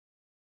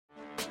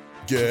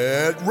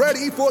Get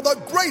ready for the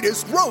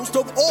greatest roast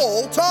of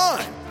all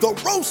time, the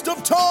Roast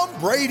of Tom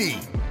Brady,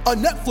 a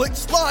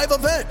Netflix live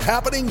event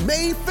happening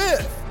May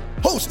 5th.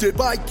 Hosted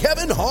by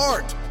Kevin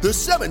Hart, the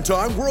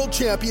 7-time world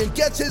champion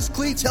gets his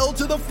cleats held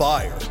to the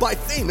fire by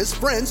famous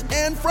friends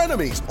and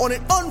frenemies on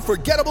an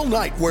unforgettable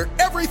night where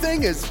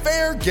everything is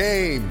fair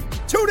game.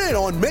 Tune in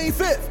on May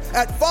 5th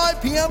at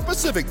 5 p.m.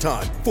 Pacific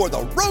time for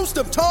the Roast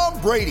of Tom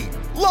Brady,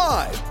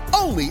 live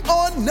only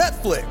on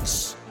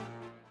Netflix.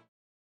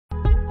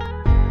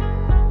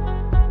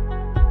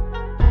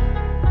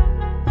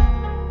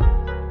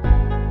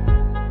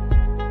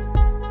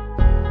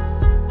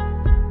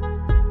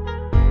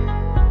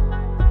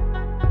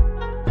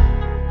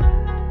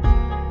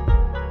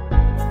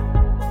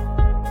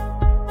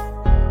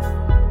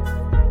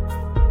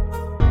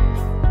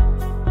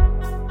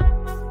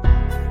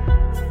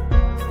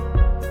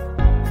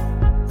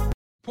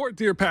 Support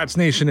Dear Pats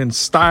Nation in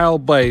style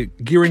by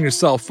gearing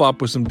yourself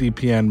up with some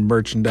DPN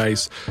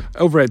merchandise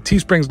over at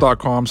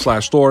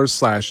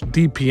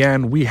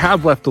teesprings.com/stores/DPN. We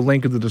have left the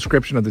link in the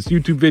description of this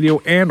YouTube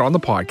video and on the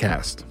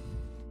podcast.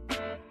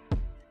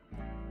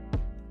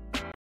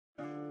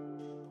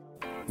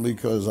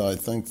 Because I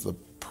think the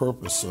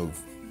purpose of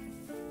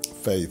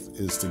faith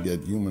is to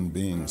get human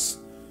beings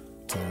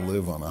to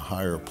live on a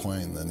higher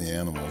plane than the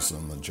animals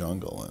in the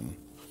jungle, and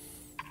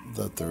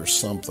that there's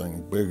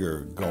something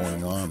bigger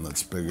going on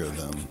that's bigger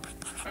than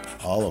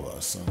all of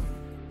us.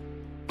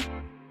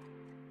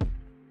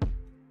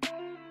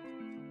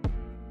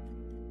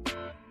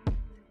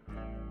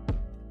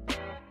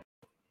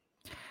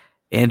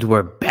 And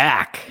we're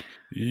back.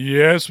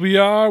 Yes, we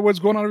are. What's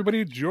going on,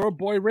 everybody? It's your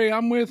boy Ray.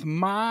 I'm with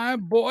my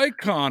boy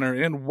Connor,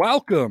 and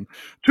welcome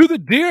to the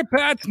Dear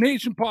Pats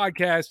Nation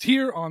podcast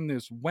here on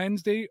this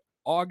Wednesday,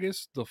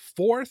 August the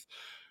 4th.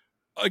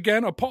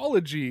 Again,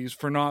 apologies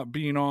for not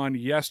being on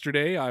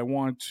yesterday. I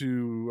want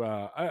to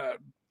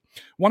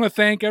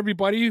thank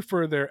everybody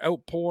for their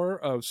outpour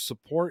of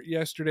support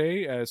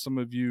yesterday. As some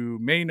of you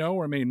may know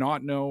or may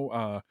not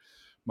know,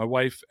 my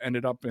wife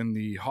ended up in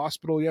the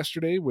hospital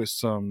yesterday with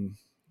some,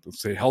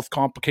 let's say, health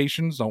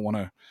complications. Don't want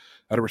to,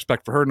 out of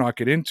respect for her, not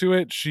get into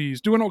it.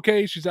 She's doing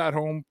okay. She's at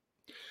home.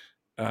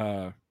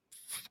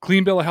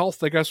 Clean bill of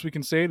health, I guess we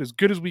can say it, as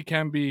good as we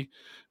can be.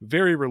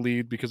 Very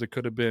relieved because it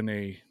could have been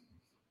a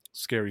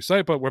scary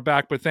sight, but we're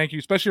back. But thank you,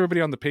 especially everybody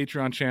on the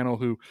Patreon channel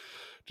who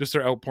just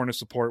their outpouring of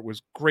support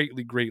was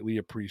greatly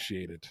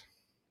appreciated.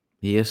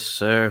 Yes,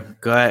 sir.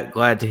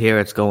 Glad to hear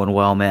it's going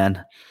well,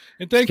 man.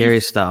 And thank Scary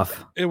you.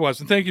 Stuff. It was.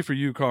 And thank you for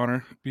you,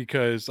 Connor,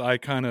 because I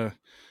kind of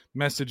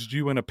messaged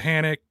you in a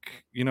panic,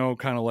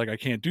 kind of like, I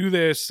can't do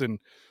this. And,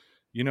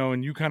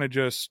 and you kind of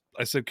just,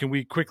 I said, can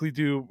we quickly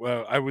do,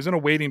 I was in a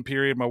waiting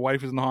period. My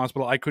wife was in the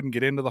hospital. I couldn't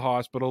get into the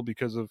hospital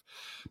because of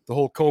the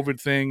whole COVID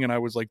thing. And I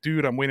was like,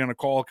 dude, I'm waiting on a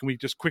call. Can we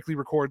just quickly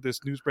record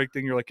this news break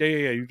thing? You're like,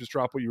 yeah, you just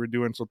dropped what you were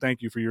doing. So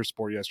thank you for your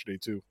support yesterday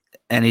too.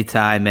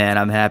 Anytime, man.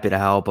 I'm happy to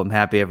help. I'm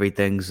happy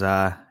everything's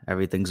all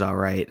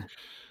right.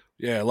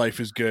 Yeah, life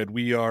is good.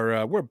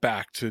 We're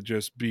back to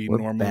just be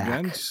normal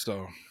again.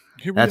 So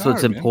here That's we are,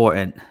 what's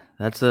important.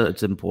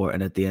 It's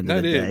important at the end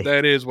of the day.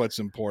 That is what's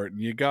important.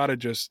 You gotta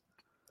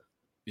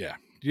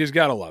you just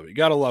gotta love it. You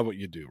gotta love what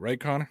you do, right,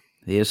 Connor?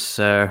 Yes,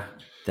 sir.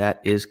 That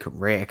is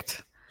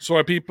correct. So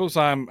our peoples,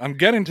 I'm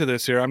getting to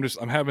this here. I'm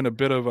having a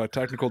bit of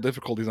technical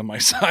difficulties on my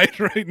side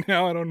right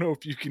now. I don't know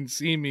if you can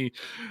see me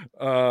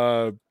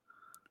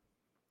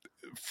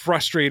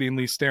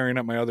frustratingly staring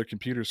at my other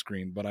computer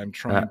screen, but I'm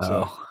trying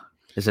to.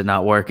 Is it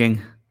not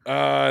working?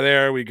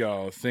 There we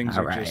go. Things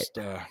All are right. just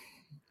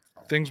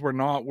things were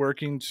not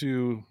working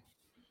to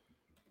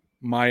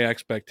my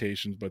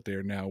expectations, but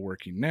they're now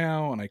working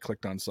now. And I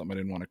clicked on something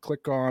I didn't want to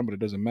click on, but it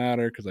doesn't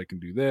matter because I can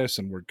do this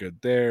and we're good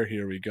there.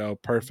 Here we go.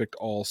 Perfect.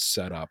 All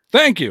set up.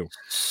 Thank you.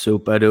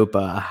 Super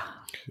duper.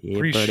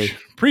 Yeah,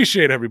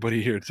 appreciate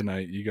everybody here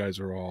tonight. You guys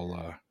are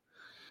all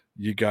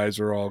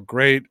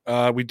great.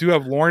 We do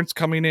have Lawrence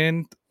coming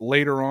in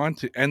later on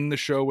to end the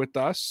show with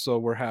us. So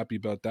we're happy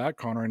about that.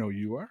 Connor, I know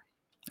you are.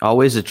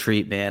 Always a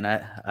treat, man.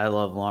 I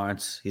love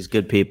Lawrence. He's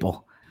good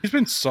people. He's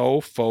been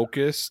so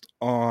focused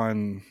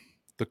on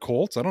the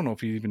Colts. I don't know if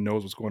he even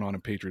knows what's going on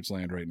in Patriots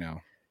land right now.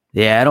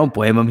 Yeah, I don't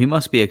blame him. He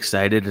must be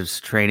excited. It's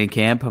training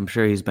camp. I'm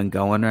sure he's been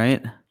going,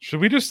 right?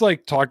 Should we just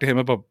talk to him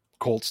about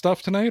Colt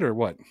stuff tonight or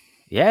what?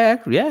 Yeah,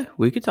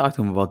 we could talk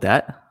to him about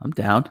that. I'm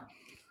down.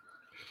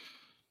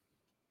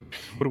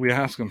 What do we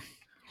ask him?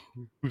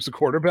 Who's the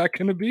quarterback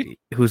going to be?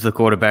 Who's the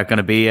quarterback going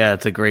to be? Yeah,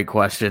 it's a great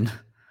question.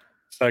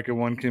 Second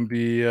one can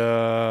be,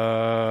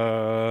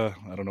 I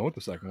don't know what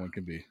the second one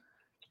can be.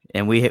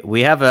 And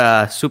we have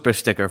a super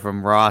sticker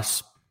from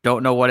Ross.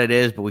 Don't know what it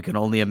is, but we can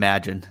only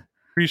imagine.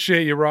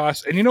 Appreciate you,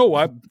 Ross. And you know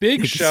what?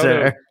 Big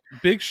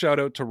shout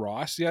out to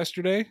Ross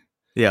yesterday.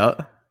 Yeah.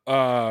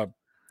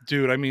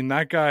 Dude, I mean,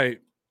 that guy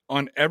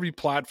on every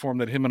platform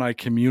that him and I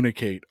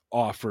communicate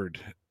offered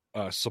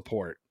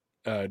support.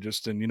 And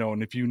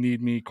if you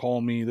need me,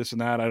 call me, this and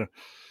that.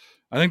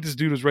 I think this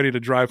dude was ready to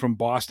drive from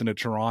Boston to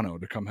Toronto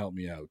to come help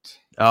me out.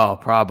 Oh,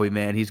 probably,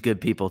 man. He's good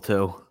people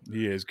too.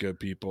 He is good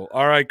people.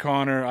 All right,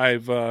 Connor,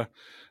 I've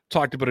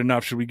talked about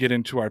enough. Should we get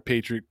into our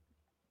Patriot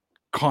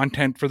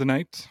content for the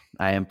night?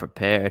 I am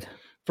prepared.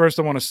 First,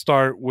 I want to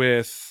start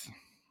with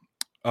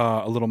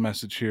a little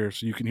message here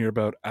so you can hear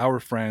about our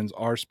friends,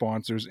 our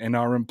sponsors, and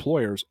our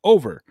employers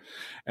over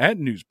at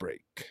Newsbreak.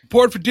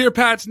 Support for Dear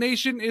Pats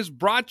Nation is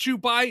brought to you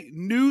by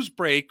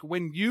Newsbreak.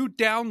 When you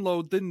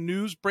download the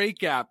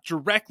Newsbreak app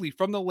directly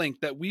from the link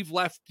that we've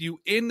left you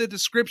in the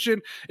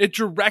description, it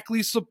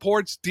directly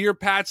supports Dear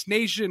Pats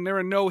Nation. There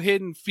are no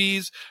hidden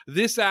fees.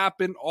 This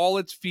app and all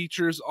its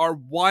features are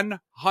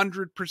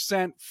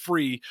 100%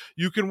 free.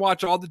 You can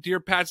watch all the Dear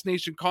Pats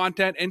Nation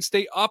content and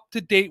stay up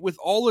to date with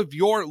all of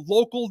your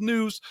local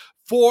news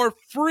for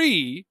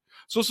free.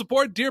 So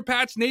support Dear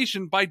Pats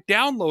Nation by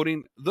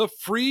downloading the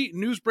free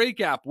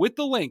Newsbreak app with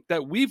the link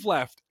that we've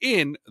left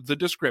in the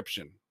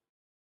description.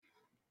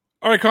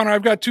 All right, Connor,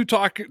 I've got two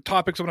topics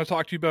I'm going to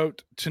talk to you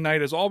about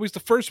tonight. As always,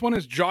 the first one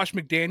is Josh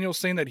McDaniels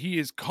saying that he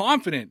is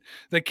confident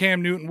that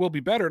Cam Newton will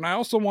be better. And I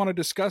also want to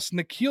discuss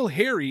N'Keal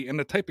Harry and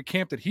the type of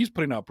camp that he's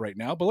putting up right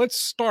now. But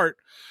let's start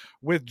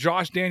with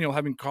Josh McDaniels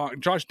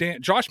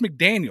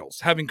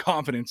having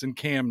confidence in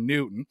Cam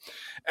Newton.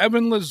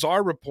 Evan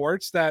Lazar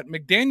reports that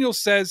McDaniels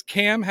says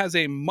Cam has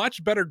a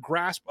much better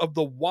grasp of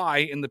the why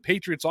in the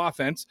Patriots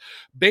offense,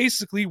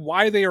 basically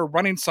why they are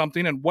running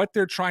something and what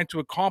they're trying to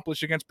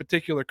accomplish against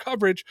particular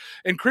coverage.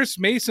 And Chris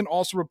Mason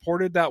also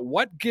reported that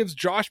what gives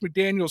Josh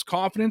McDaniels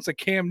confidence that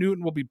Cam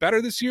Newton will be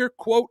better this year,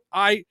 quote,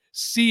 I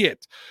see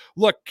it.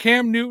 Look,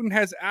 Cam Newton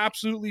has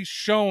absolutely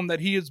shown that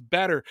he is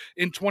better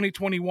in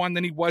 2021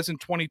 than he was in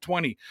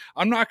 2020.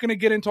 I'm not going to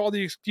get into all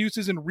the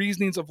excuses and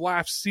reasonings of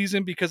last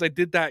season because I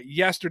did that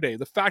yesterday.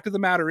 The fact of the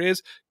matter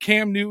is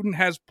Cam Newton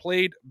has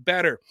played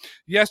better.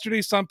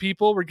 Yesterday, some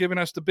people were giving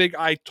us the big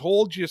I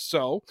told you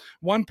so.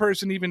 One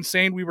person even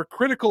saying we were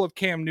critical of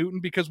Cam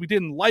Newton because we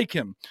didn't like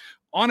him.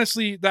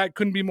 Honestly, that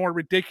couldn't be more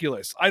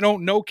ridiculous. I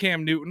don't know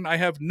Cam Newton. I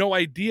have no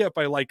idea if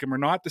I like him or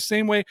not. The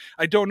same way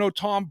I don't know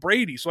Tom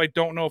Brady, so I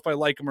don't know if I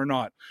like him or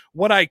not.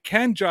 What I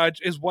can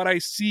judge is what I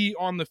see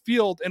on the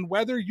field, and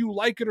whether you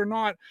like it or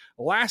not,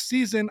 last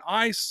season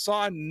I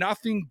saw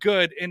nothing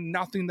good and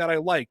nothing that I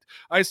liked.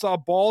 I saw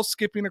balls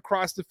skipping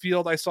across the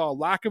field. I saw a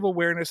lack of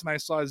awareness, and I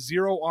saw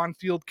zero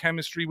on-field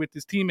chemistry with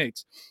his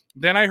teammates.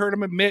 Then I heard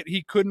him admit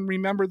he couldn't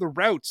remember the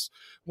routes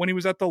when he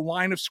was at the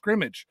line of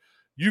scrimmage.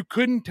 You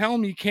couldn't tell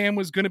me Cam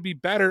was going to be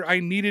better. I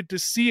needed to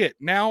see it.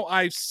 Now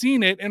I've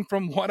seen it, and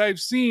from what I've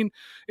seen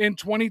in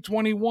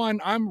 2021,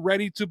 I'm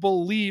ready to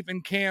believe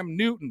in Cam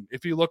Newton.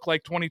 If you look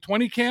like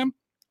 2020 Cam,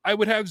 I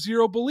would have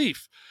zero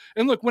belief.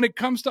 And look, when it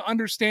comes to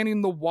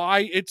understanding the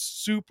why, it's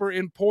super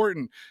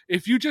important.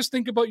 If you just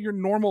think about your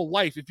normal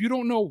life, if you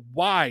don't know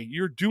why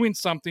you're doing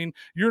something,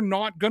 you're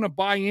not going to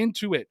buy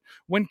into it.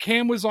 When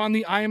Cam was on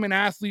the I Am an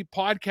Athlete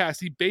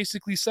podcast, he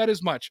basically said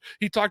as much.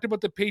 He talked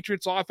about the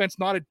Patriots offense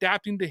not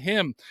adapting to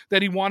him,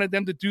 that he wanted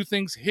them to do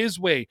things his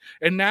way.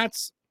 And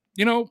that's,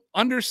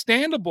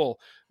 understandable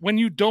when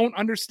you don't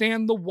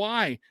understand the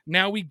why.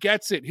 Now he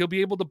gets it. He'll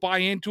be able to buy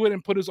into it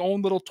and put his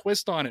own little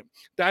twist on it.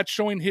 That's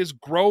showing his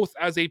growth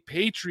as a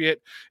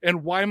Patriot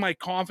and why my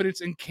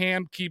confidence in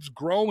Cam keeps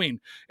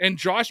growing. And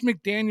Josh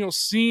McDaniels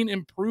seeing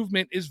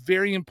improvement is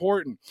very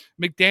important.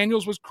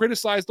 McDaniels was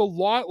criticized a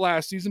lot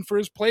last season for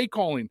his play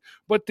calling,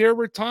 but there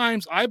were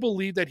times I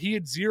believe that he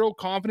had zero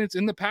confidence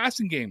in the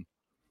passing game.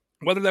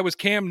 Whether that was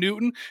Cam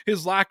Newton,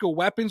 his lack of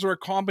weapons, or a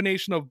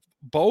combination of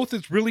both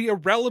is really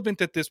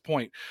irrelevant at this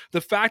point.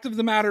 The fact of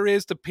the matter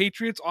is the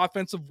Patriots'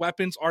 offensive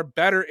weapons are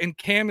better and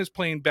Cam is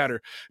playing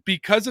better.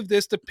 Because of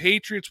this, the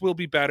Patriots will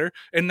be better,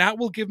 and that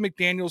will give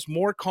McDaniels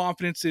more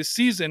confidence this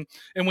season.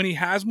 And when he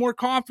has more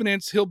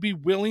confidence, he'll be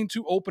willing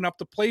to open up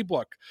the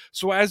playbook.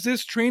 So as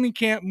this training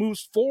camp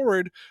moves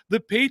forward, the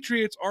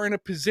Patriots are in a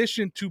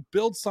position to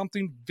build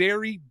something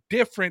very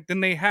different than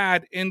they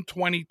had in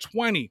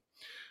 2020.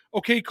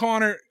 Okay,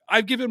 Connor,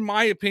 I've given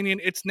my opinion.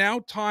 It's now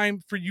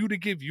time for you to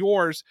give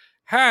yours.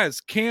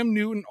 Has Cam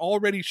Newton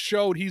already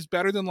showed he's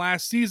better than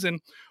last season?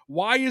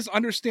 Why is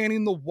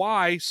understanding the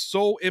why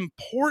so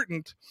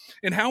important?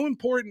 And how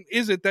important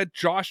is it that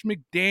Josh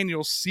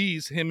McDaniels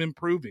sees him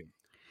improving?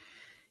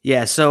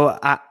 Yeah, so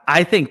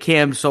I think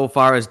Cam so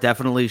far has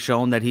definitely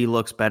shown that he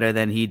looks better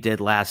than he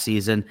did last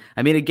season.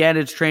 I mean, again,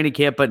 it's training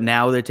camp, but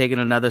now they're taking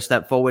another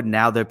step forward.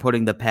 Now they're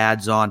putting the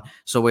pads on,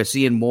 so we're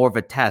seeing more of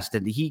a test.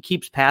 And he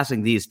keeps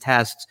passing these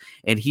tests,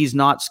 and he's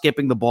not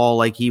skipping the ball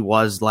like he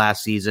was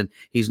last season.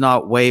 He's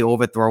not way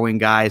overthrowing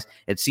guys.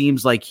 It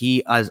seems like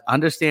he is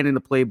understanding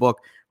the playbook.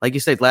 Like you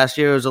said, last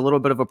year was a little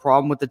bit of a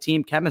problem with the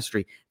team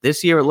chemistry.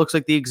 This year, it looks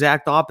like the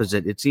exact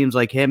opposite. It seems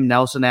like him,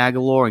 Nelson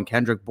Aguilar, and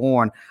Kendrick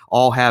Bourne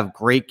all have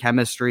great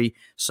chemistry.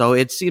 So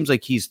it seems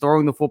like he's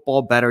throwing the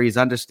football better. He's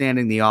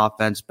understanding the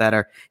offense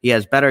better. He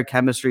has better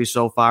chemistry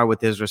so far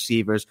with his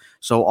receivers.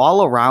 So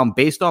all around,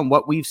 based on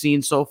what we've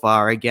seen so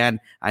far, again,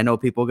 I know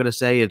people are going to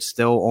say it's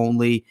still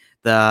only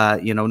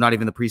not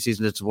even the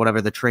preseason, it's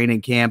whatever, the training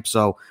camp.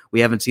 So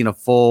we haven't seen a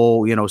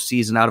full,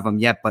 season out of him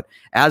yet. But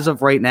as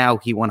of right now,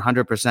 he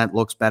 100%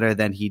 looks better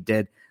than he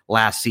did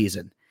last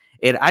season.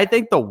 I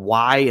think the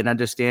why and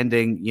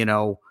understanding,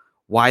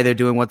 why they're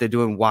doing what they're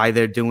doing, why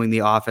they're doing the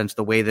offense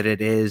the way that it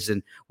is,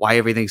 and why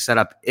everything's set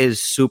up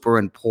is super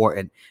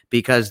important,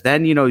 because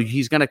then,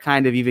 he's going to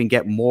kind of even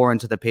get more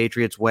into the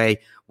Patriots way,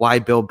 why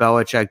Bill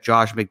Belichick,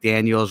 Josh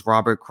McDaniels,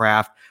 Robert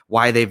Kraft,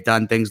 why they've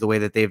done things the way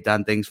that they've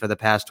done things for the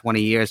past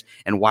 20 years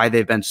and why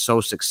they've been so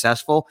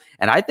successful.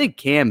 And I think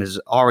Cam has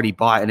already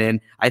bought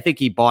in. I think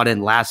he bought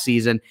in last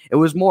season. It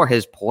was more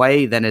his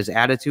play than his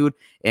attitude.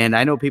 And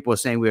I know people are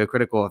saying we are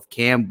critical of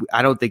Cam.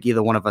 I don't think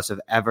either one of us have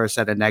ever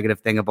said a negative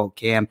thing about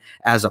Cam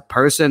as a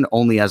person,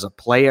 only as a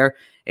player.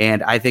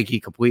 And I think he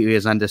completely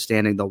is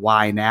understanding the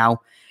why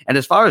now. And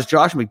as far as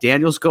Josh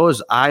McDaniels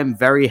goes, I'm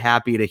very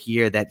happy to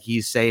hear that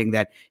he's saying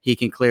that he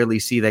can clearly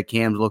see that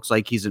Cam looks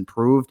like he's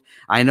improved.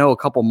 I know a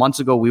couple months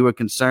ago we were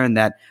concerned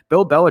that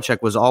Bill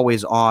Belichick was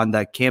always on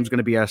that Cam's going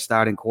to be our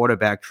starting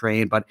quarterback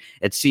train, but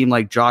it seemed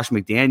like Josh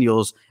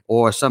McDaniels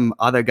or some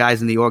other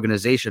guys in the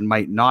organization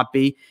might not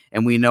be.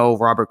 And we know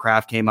Robert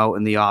Kraft came out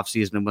in the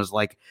offseason and was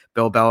like,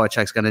 Bill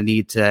Belichick's going to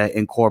need to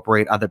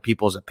incorporate other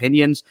people's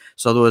opinions.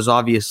 So there was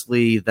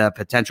obviously the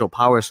potential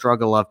power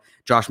struggle of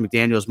Josh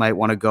McDaniels might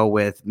want to go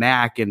with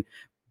Mac and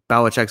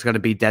Belichick's going to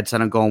be dead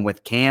set on going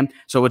with Cam.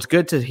 So it's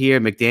good to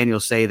hear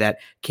McDaniels say that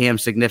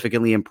Cam's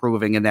significantly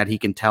improving and that he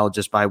can tell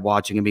just by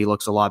watching him. He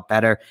looks a lot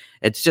better.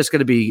 It's just going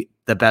to be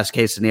the best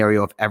case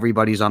scenario if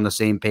everybody's on the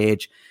same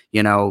page.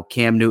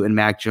 Cam Newton,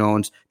 Mac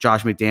Jones,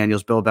 Josh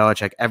McDaniels, Bill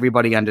Belichick,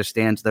 everybody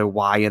understands their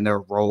why and their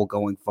role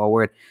going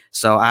forward.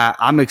 So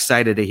I'm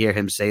excited to hear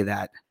him say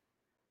that.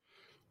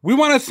 We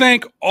want to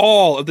thank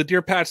all of the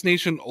Dear Pats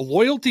Nation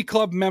Loyalty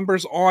Club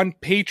members on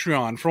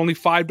Patreon. For only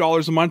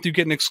 $5 a month, you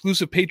get an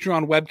exclusive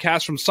Patreon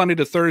webcast from Sunday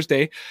to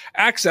Thursday,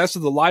 access to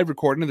the live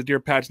recording of the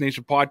Dear Pats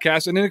Nation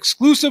podcast, and an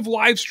exclusive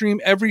live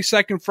stream every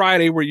second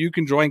Friday where you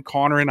can join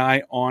Connor and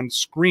I on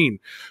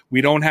screen.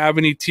 We don't have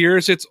any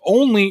tiers. It's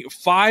only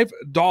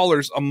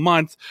 $5 a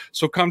month.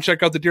 So come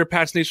check out the Dear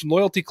Pats Nation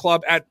Loyalty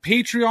Club at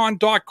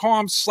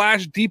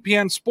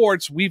patreon.com/DPN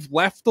Sports. We've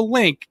left the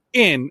link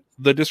in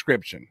the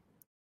description.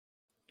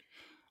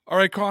 All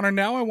right, Connor,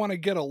 now I want to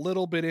get a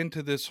little bit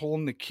into this whole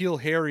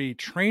N'Keal Harry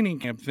training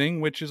camp thing,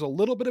 which is a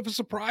little bit of a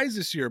surprise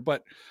this year.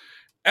 But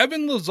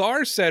Evan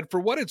Lazar said, for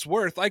what it's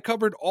worth, I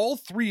covered all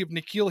 3 of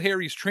N'Keal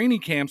Harry's training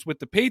camps with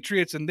the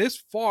Patriots, and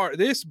this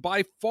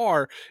by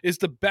far is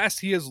the best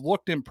he has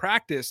looked in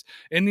practice.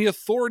 And the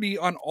authority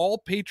on all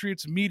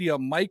Patriots media,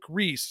 Mike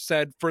Reese,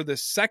 said for the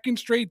second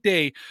straight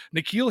day,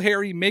 N'Keal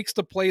Harry makes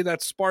the play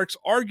that sparks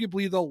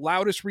arguably the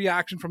loudest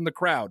reaction from the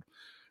crowd.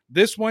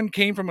 This one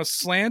came from a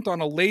slant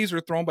on a laser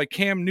thrown by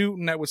Cam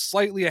Newton that was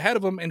slightly ahead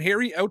of him, and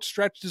Harry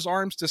outstretched his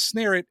arms to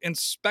snare it in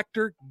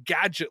Spectre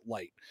Gadget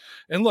Light.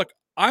 And look,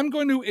 I'm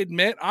going to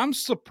admit I'm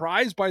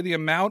surprised by the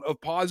amount of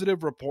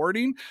positive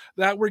reporting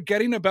that we're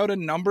getting about a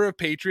number of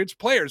Patriots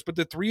players, but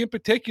the 3 in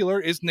particular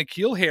is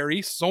N'Keal Harry,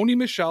 Sony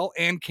Michel,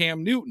 and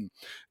Cam Newton.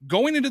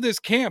 Going into this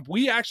camp,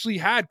 we actually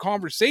had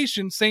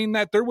conversations saying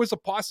that there was a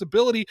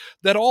possibility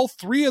that all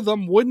 3 of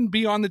them wouldn't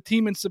be on the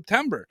team in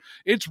September.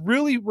 It's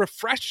really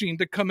refreshing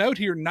to come out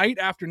here night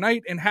after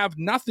night and have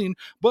nothing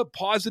but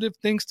positive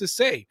things to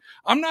say.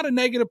 I'm not a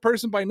negative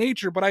person by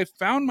nature, but I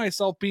found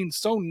myself being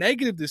so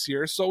negative this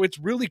year, so it's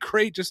really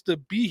great just to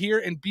be here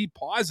and be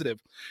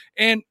positive.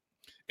 And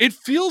it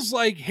feels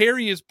like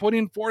Harry is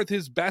putting forth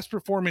his best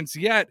performance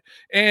yet,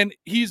 and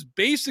he's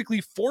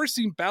basically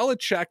forcing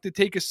Belichick to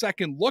take a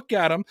second look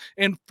at him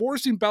and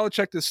forcing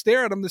Belichick to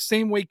stare at him the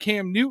same way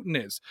Cam Newton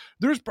is.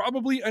 There's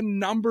probably a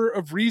number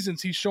of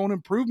reasons he's shown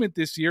improvement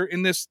this year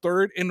in this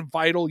third and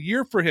vital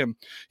year for him.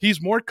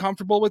 He's more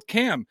comfortable with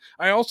Cam.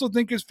 I also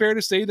think it's fair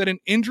to say that an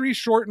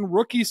injury-shortened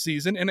rookie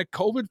season and a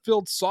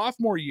COVID-filled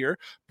sophomore year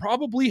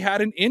probably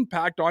had an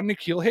impact on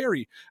N'Keal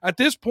Harry. At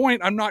this point,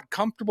 I'm not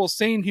comfortable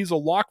saying he's a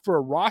lock for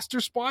a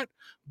roster spot,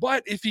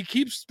 but if he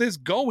keeps this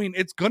going,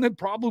 it's going to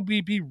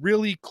probably be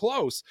really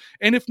close.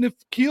 And if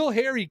N'Keal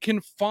Harry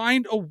can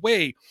find a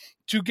way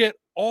to get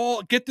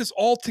this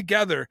all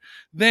together,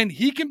 then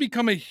he can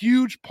become a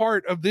huge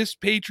part of this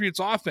Patriots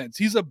offense.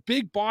 He's a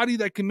big body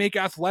that can make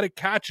athletic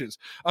catches.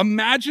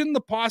 Imagine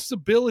the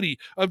possibility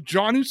of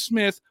Jonnu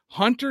Smith,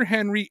 Hunter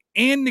Henry,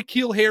 and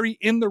N'Keal Harry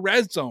in the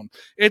red zone.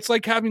 It's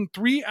like having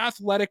 3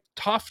 athletic,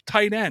 tough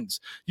tight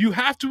ends. You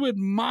have to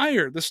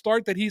admire the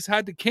start that he's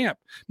had to camp.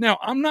 Now,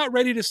 I'm not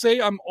ready to say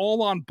I'm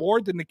all on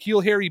board the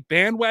N'Keal Harry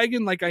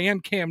bandwagon like I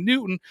am Cam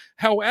Newton.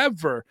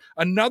 However,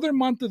 another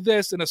month of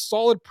this and a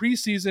solid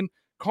preseason,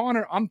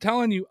 Connor, I'm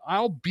telling you,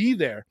 I'll be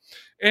there.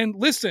 And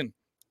listen,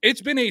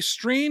 it's been a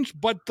strange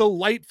but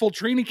delightful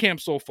training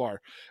camp so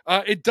far.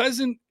 I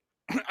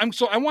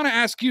want to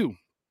ask you,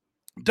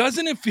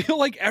 doesn't it feel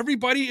like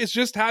everybody is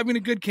just having a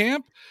good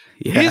camp?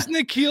 Yeah. Is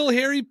N'Keal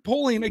Harry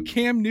pulling a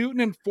Cam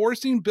Newton and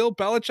forcing Bill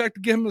Belichick to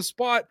give him a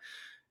spot?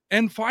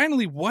 And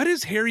finally, what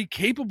is Harry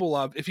capable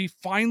of if he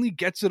finally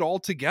gets it all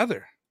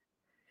together?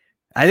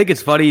 I think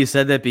it's funny you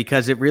said that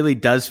because it really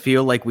does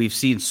feel like we've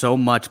seen so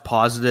much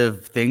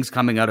positive things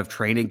coming out of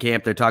training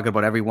camp. They're talking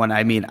about everyone.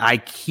 I mean, I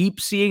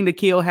keep seeing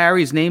N'Keal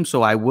Harry's name,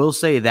 so I will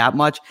say that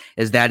much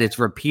is that it's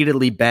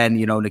repeatedly been,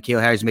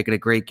 N'Keal Harry's making a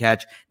great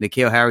catch.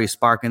 N'Keal Harry's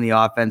sparking the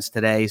offense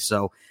today.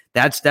 So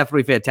that's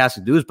definitely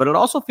fantastic news. But it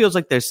also feels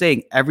like they're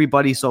saying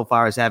everybody so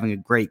far is having a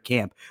great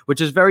camp,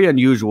 which is very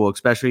unusual,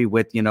 especially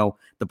with,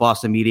 the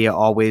Boston media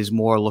always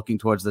more looking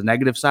towards the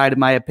negative side, in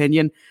my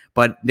opinion.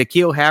 But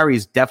N'Keal Harry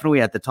is definitely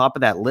at the top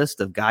of that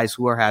list of guys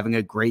who are having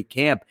a great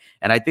camp.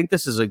 And I think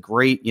this is a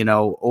great,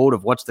 ode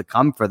of what's to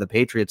come for the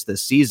Patriots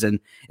this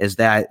season, is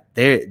that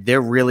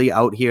they're really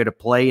out here to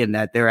play and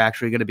that they're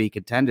actually going to be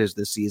contenders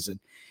this season.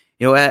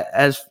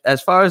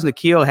 As far as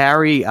N'Keal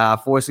Harry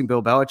forcing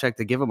Bill Belichick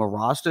to give him a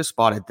roster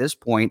spot at this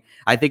point,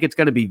 I think it's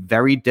going to be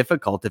very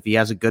difficult if he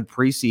has a good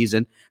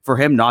preseason for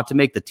him not to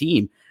make the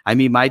team. I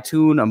mean, my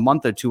tune a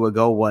month or two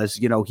ago was,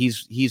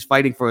 he's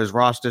fighting for his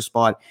roster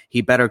spot.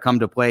 He better come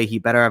to play. He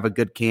better have a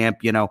good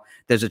camp.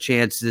 There's a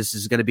chance this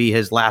is going to be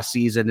his last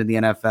season in the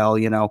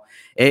NFL.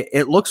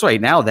 It looks right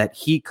now that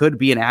he could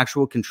be an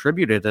actual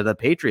contributor to the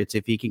Patriots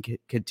if he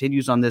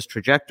continues on this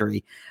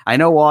trajectory. I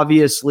know,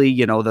 obviously,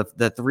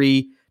 the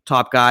three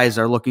top guys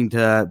are looking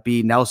to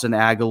be Nelson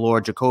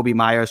Aguilar, Jacoby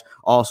Myers,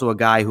 also a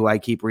guy who I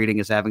keep reading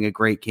is having a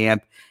great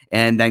camp,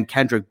 and then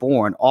Kendrick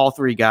Bourne. All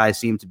three guys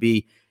seem to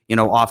be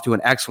off to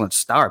an excellent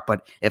start.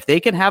 But if they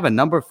can have a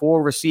number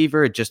 4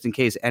 receiver, just in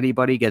case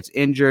anybody gets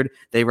injured,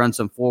 they run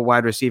some 4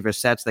 wide receiver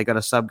sets, they got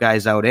to sub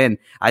guys out in.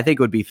 I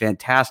think it would be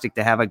fantastic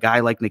to have a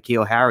guy like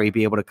N'Keal Harry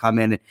be able to come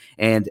in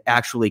and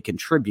actually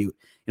contribute.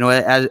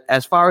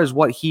 As far as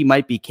what he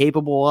might be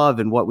capable of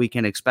and what we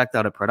can expect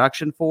out of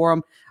production for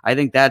him, I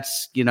think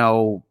that's,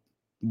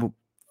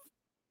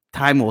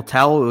 time will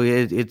tell.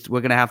 We're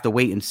going to have to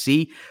wait and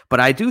see.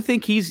 But I do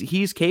think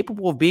he's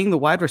capable of being the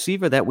wide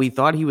receiver that we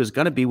thought he was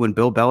going to be when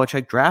Bill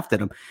Belichick drafted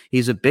him.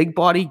 He's a big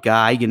body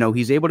guy.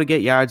 He's able to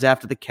get yards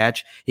after the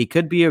catch. He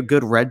could be a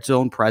good red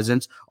zone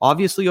presence.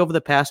 Obviously, over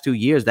the past 2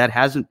 years, that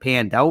hasn't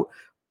panned out.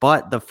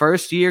 But the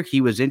first year,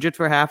 he was injured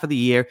for half of the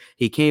year.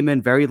 He came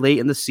in very late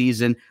in the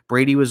season.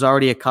 Brady was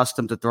already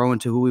accustomed to throwing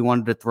to who he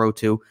wanted to throw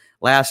to.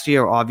 Last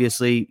year,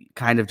 obviously,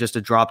 kind of just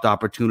a dropped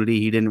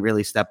opportunity. He didn't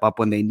really step up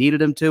when they needed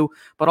him to.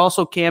 But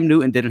also, Cam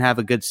Newton didn't have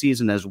a good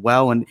season as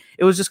well. And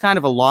it was just kind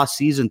of a lost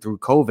season through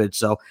COVID.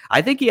 So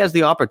I think he has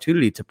the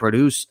opportunity to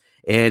produce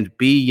and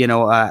be,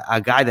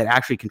 a guy that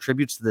actually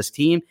contributes to this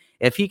team.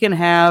 If he can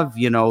have,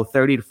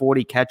 30 to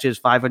 40 catches,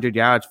 500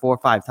 yards, 4 or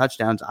 5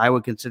 touchdowns, I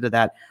would consider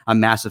that a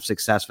massive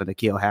success for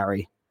N'Keal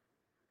Harry.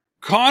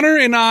 Connor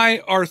and I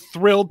are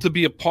thrilled to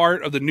be a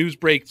part of the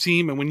Newsbreak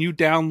team. And when you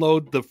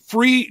download the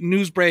free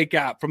Newsbreak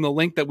app from the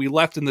link that we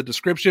left in the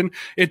description,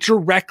 it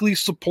directly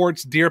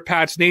supports Dear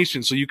Pats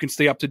Nation. So you can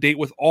stay up to date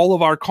with all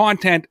of our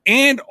content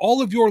and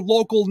all of your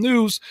local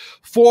news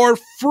for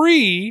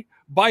free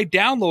by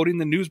downloading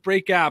the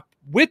Newsbreak app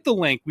with the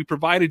link we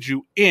provided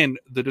you in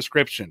the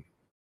description.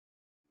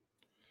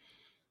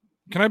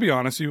 Can I be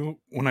honest with you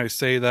when I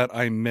say that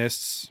I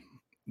miss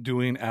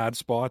doing ad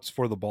spots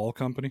for the ball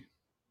company?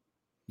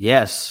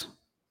 Yes,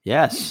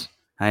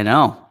 I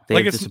know.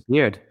 They've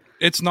disappeared.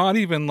 It's not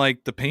even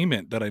like the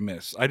payment that I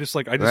miss. I just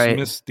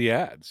miss the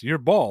ads. Your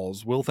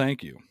balls will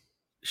thank you.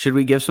 Should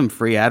we give some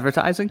free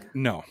advertising?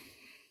 No.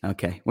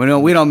 Okay.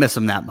 Well, we don't miss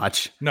them that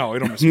much. No, we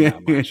don't miss them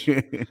that much.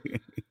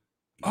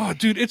 Oh,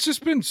 dude, it's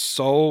just been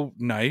so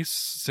nice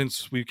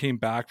since we came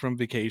back from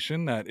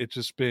vacation that it's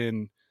just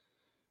been...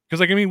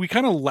 Because, we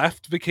kind of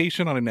left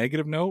vacation on a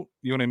negative note.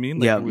 You know what I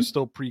mean? It was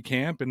still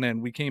pre-camp, and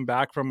then we came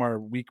back from our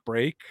week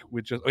break,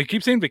 which is... I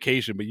keep saying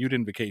vacation, but you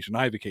didn't vacation.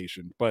 I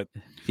vacationed, but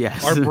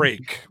yes, our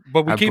break.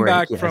 But we came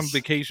back from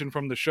vacation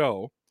from the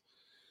show,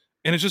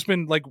 and it's just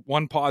been like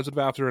one positive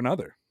after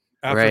another,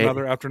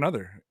 after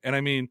another.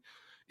 And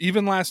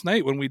even last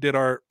night when we did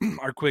our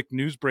quick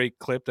news break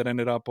clip that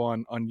ended up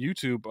on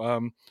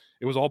YouTube,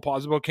 it was all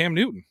positive about Cam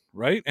Newton,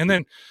 right? And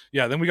then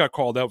we got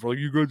called out for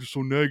you guys are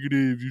so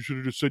negative. You should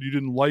have just said you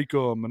didn't like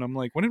him. And I'm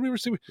like, when did we ever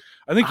say?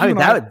 I think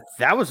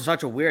that was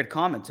such a weird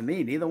comment to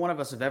me. Neither one of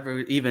us have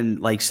ever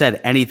even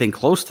said anything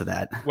close to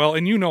that. Well,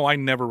 and I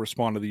never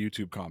respond to the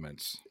YouTube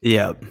comments.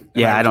 Yeah,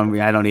 I don't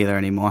either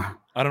anymore.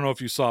 I don't know if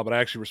you saw, but I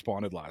actually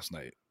responded last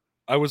night.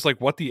 I was like,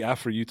 what the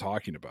F are you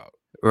talking about?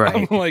 Right.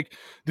 I'm like,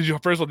 did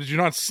you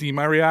not see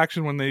my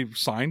reaction when they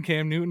signed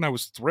Cam Newton? I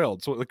was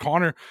thrilled. So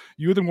Connor,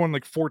 you had them won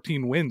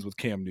 14 wins with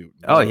Cam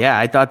Newton. Oh yeah.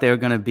 I thought they were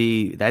going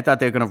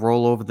to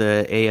roll over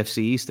the AFC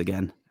East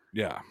again.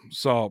 Yeah.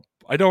 So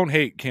I don't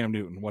hate Cam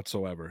Newton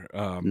whatsoever.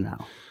 No.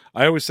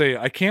 I always say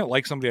I can't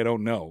like somebody I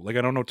don't know. I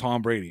don't know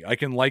Tom Brady. I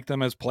can like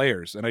them as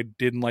players, and I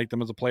didn't like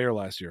them as a player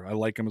last year. I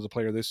like him as a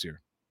player this year.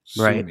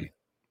 Right. Me.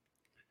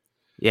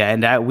 Yeah,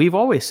 and we've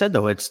always said,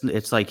 though,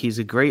 it's like he's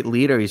a great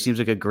leader. He seems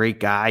like a great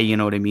guy. You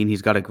know what I mean?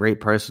 He's got a great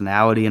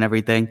personality and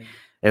everything.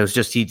 It was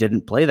just he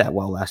didn't play that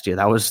well last year.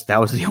 That was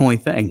the only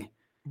thing.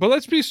 But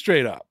let's be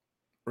straight up,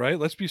 right?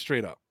 Let's be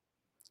straight up.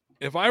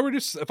 If I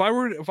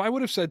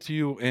would have said to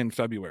you in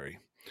February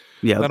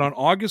that on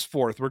August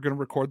 4th we're going to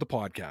record the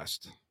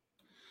podcast,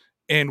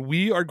 and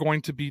we are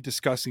going to be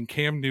discussing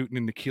Cam Newton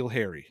and N'Keal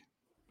Harry,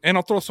 and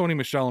I'll throw Sony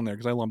Michel in there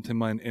because I lumped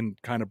him in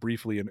kind of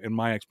briefly in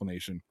my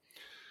explanation,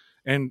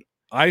 and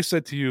I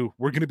said to you,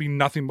 we're going to be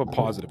nothing but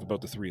positive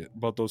about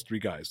those three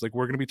guys. Like,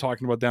 we're going to be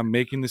talking about them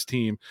making this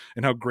team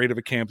and how great of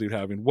a camp they'd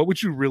have. And what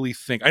would you really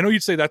think? I know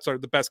you'd say that's the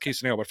best case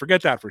scenario, but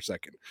forget that for a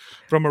second.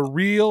 From a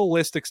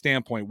realistic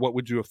standpoint, what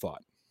would you have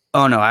thought?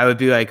 Oh, no, I would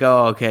be like,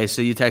 oh, okay.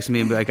 So you text me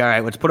and be like, all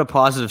right, let's put a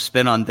positive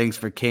spin on things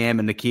for Cam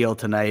and Nikhil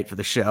tonight for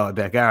the show. I'd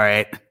be like, all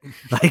right,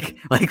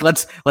 like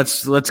let's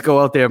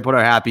go out there and put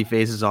our happy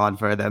faces on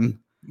for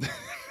them.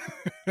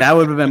 That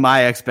would have been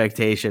my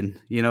expectation.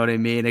 You know what I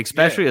mean?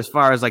 Especially as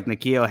far as like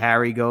Nikhil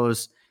Harry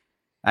goes.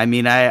 I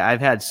mean, I've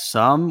had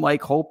some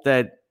like hope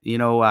that,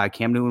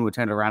 Cam Newton would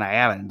turn it around.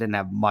 I didn't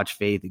have much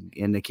faith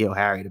in Nikhil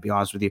Harry, to be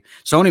honest with you.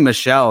 Sony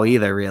Michel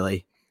either,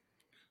 really.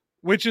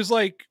 Which is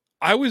like,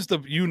 I was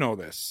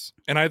this,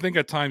 and I think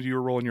at times you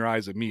were rolling your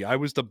eyes at me. I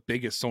was the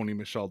biggest Sony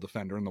Michel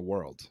defender in the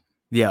world.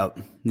 Yeah.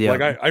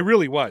 Like I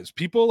really was.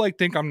 People like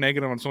think I'm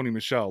negative on Sony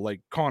Michel.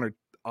 Like, Connor,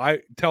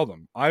 I tell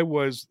them I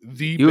was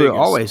the biggest. Were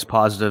always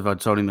positive on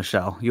Sony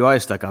Michel. You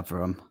always stuck up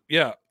for him.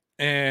 Yeah.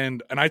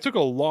 And I took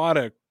a lot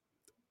of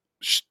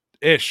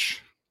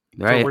ish.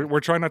 Right. So we're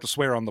trying not to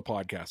swear on the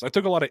podcast. I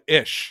took a lot of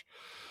ish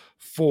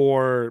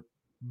for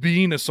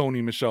being a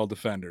Sony Michel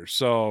defender.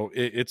 So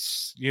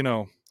it's,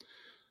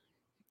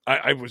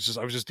 I was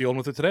just dealing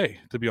with it today,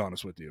 to be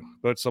honest with you,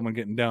 about someone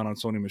getting down on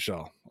Sony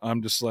Michel.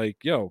 I'm just like,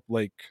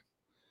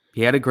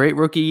 he had a great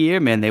rookie year,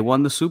 man. They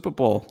won the Super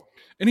Bowl.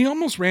 And he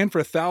almost ran for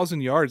 1,000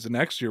 yards the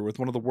next year with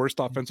one of the worst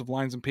offensive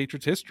lines in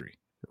Patriots history.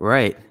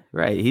 Right.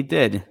 He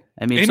did.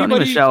 I mean,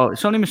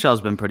 Sony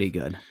Michel's been pretty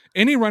good.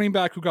 Any running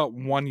back who got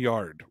 1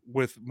 yard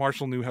with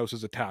Marshall Newhouse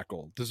as a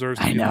tackle deserves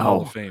to be in the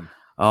Hall of Fame.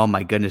 Oh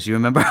my goodness. You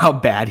remember how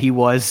bad he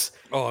was?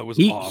 Oh, it was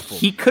awful.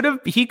 He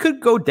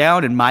could go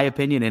down, in my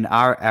opinion, in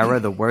our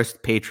era, the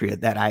worst Patriot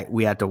that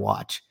we had to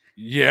watch.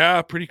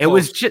 Yeah, pretty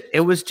close. It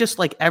was just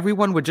like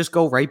everyone would just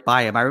go right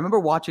by him. I remember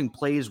watching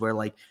plays where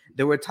like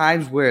there were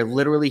times where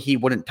literally he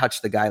wouldn't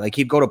touch the guy. Like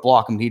he'd go to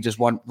block him, he'd just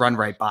run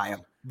right by him.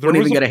 Wouldn't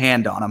even get a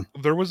hand on him.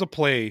 There was a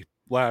play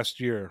that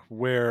year,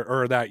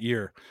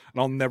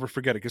 and I'll never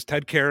forget it because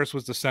Ted Karras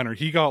was the center.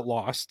 He got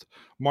lost.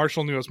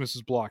 Marshall Newhouse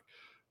misses block.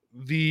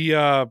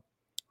 The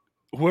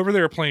whoever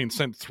they were playing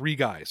sent 3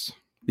 guys.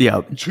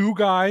 Yeah. 2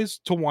 guys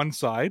to one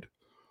side,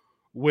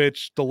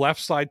 which the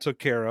left side took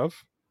care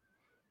of.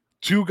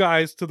 2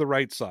 guys to the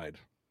right side.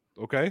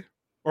 Okay?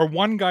 Or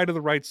 1 guy to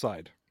the right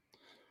side.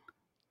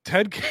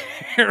 Ted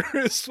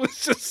Karras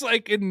was just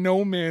like in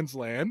no man's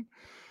land.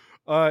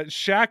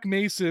 Shaq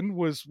Mason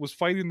was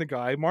fighting the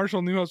guy.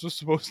 Marshall Newhouse was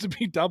supposed to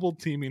be double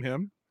teaming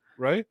him,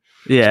 right?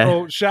 Yeah.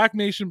 So Shaq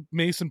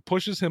Mason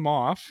pushes him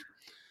off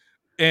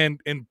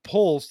and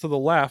pulls to the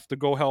left to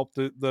go help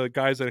the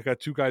guys that got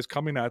 2 guys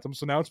coming at them.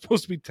 So now it's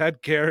supposed to be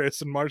Ted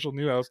Karras and Marshall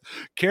Newhouse.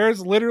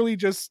 Karras literally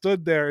just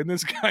stood there, and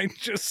this guy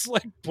just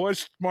like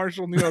pushed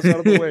Marshall Newhouse out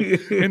of the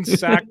way and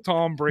sacked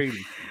Tom Brady.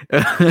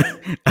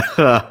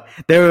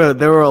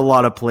 There were a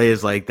lot of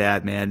plays like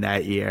that, man,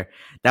 that year.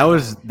 That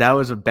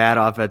was a bad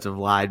offensive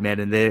line, man,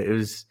 and it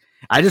was.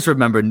 I just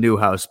remember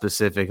Newhouse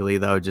specifically,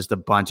 though, just a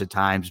bunch of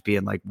times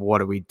being like, "What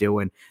are we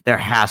doing? There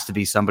has to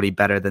be somebody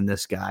better than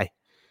this guy."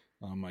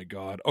 Oh my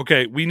God.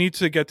 Okay, we need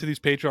to get to these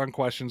Patreon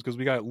questions because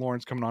we got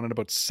Lawrence coming on in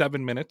about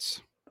 7 minutes.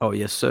 Oh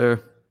yes,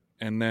 sir.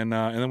 And then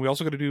we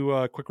also got to do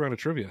a quick round of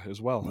trivia as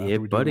well. Yeah,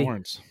 buddy.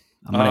 Lawrence.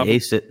 I'm gonna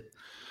ace it.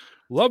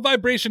 Love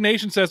Vibration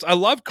Nation says, I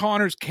love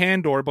Connor's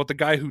candor about the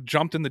guy who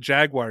jumped in the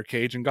Jaguar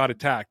cage and got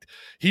attacked.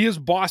 He is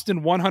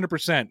Boston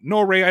 100%.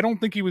 No, Ray, I don't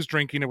think he was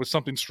drinking. It was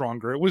something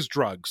stronger. It was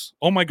drugs.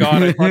 Oh my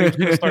God. I thought he was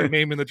going to start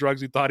naming the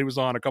drugs he thought he was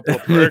on. A couple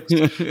of perks.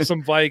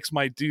 Some Vikes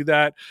might do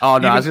that. Oh,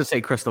 no, I was going to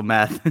say crystal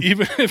meth.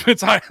 Even if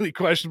it's highly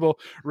questionable.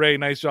 Ray,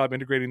 nice job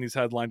integrating these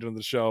headlines into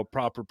the show.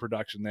 Proper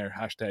production there.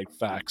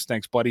 #facts.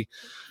 Thanks, buddy.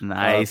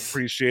 Nice.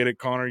 Appreciate it.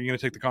 Connor, you going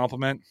to take the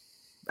compliment?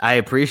 I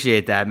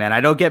appreciate that, man. I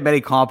don't get many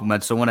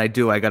compliments, so when I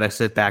do, I got to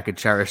sit back and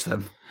cherish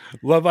them.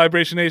 Love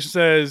Vibration Nation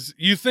says,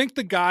 you think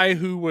the guy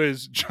who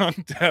was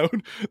jumped out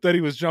that he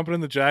was jumping in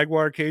the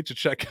Jaguar cage to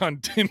check on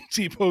Tim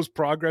Tebow's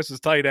progress as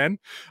tight end?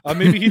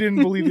 Maybe he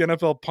didn't believe the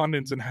NFL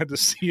pundits and had to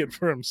see it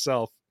for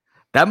himself.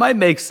 That might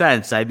make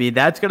sense. I mean,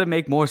 that's going to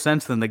make more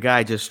sense than the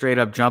guy just straight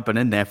up jumping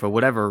in there for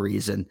whatever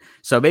reason.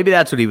 So maybe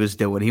that's what he was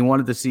doing. He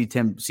wanted to see if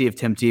Tim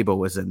Tebow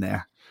was in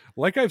there.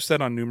 Like I've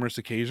said on numerous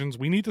occasions,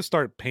 we need to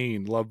start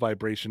paying Love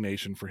Vibration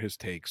Nation for his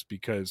takes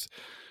because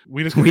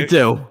we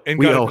do. And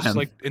we gotta owe just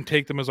him. And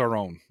take them as our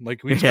own.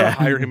 Like we just gotta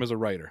hire him as a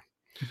writer.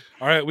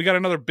 All right, we got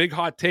another big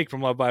hot take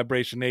from Love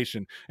Vibration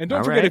Nation. And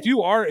don't forget, if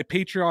you are a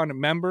Patreon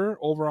member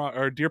over on,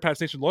 or Dear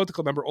Pats Nation Loyalty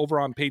Club member over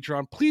on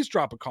Patreon, please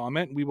drop a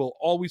comment. We will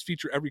always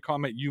feature every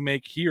comment you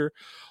make here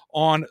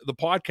on the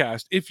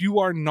podcast. If you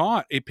are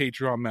not a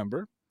Patreon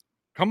member,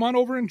 come on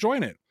over and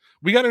join it.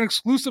 We got an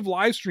exclusive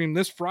live stream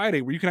this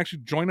Friday where you can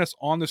actually join us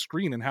on the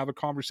screen and have a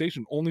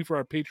conversation only for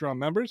our Patreon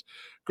members.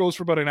 It goes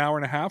for about an hour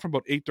and a half, from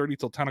about 8:30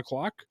 till 10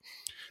 o'clock.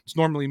 It's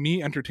normally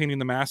me entertaining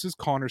the masses.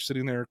 Connor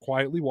sitting there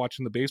quietly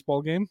watching the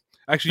baseball game.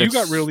 Actually, you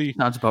got really...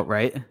 Sounds about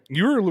right.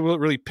 You were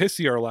really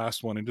pissy our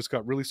last one and just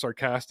got really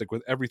sarcastic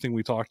with everything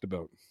we talked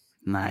about.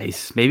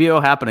 Nice. Maybe it'll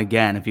happen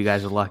again if you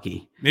guys are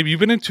lucky. Maybe you've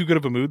been in too good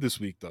of a mood this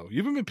week, though. You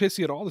haven't been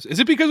pissy at all. Is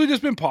it because we've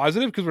just been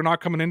positive? Because we're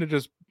not coming into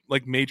just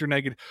like major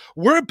negative.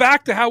 We're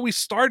back to how we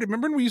started.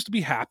 Remember when we used to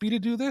be happy to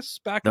do this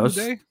back in the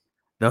day?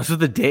 Those are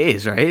the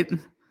days, right?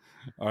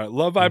 All right.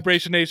 Love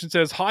Vibration Nation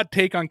says, hot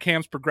take on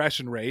Cam's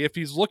progression, Ray. If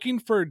he's looking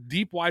for a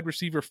deep wide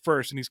receiver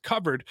first and he's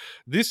covered,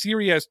 this year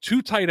he has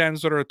 2 tight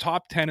ends that are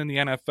top 10 in the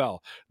NFL.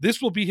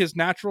 This will be his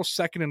natural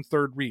second and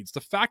third reads.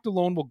 The fact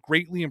alone will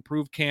greatly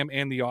improve Cam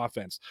and the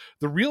offense.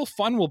 The real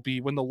fun will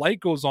be when the light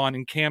goes on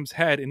in Cam's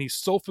head and he's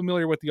so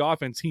familiar with the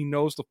offense, he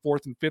knows the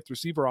 4th and 5th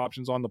receiver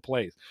options on the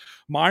plays.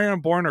 Meyer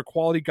and Bourne are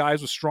quality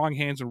guys with strong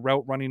hands and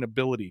route running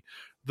ability.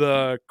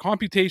 The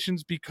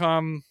computations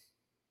become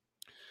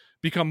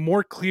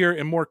more clear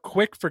and more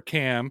quick for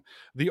Cam,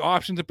 the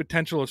options and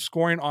potential of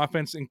scoring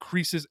offense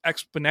increases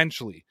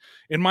exponentially.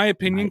 In my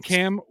opinion, nice.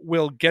 Cam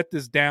will get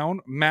this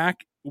down.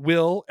 Mac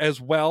will as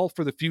well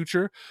for the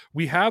future.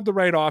 We have the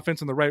right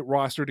offense and the right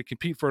roster to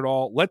compete for it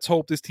all. Let's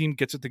hope this team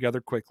gets it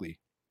together quickly.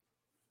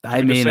 I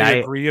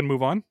agree and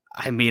move on.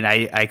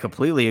 I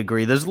completely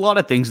agree. There's a lot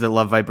of things that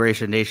Love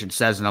Vibration Nation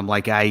says, and I'm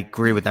like, I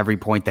agree with every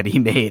point that he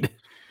made.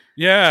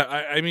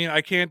 Yeah, I mean,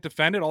 I can't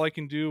defend it. All I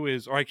can do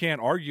is, or I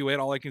can't argue it.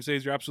 All I can say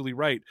is you're absolutely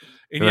right.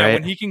 And yeah,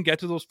 when he can get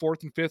to those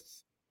 4th and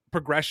 5th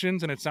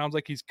progressions, and it sounds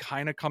like he's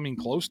kind of coming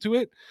close to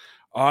it,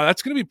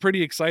 that's going to be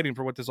pretty exciting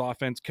for what this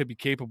offense could be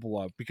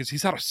capable of, because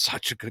he's had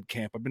such a good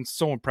camp. I've been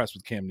so impressed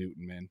with Cam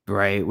Newton, man.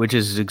 Right, which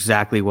is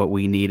exactly what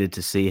we needed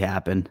to see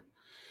happen.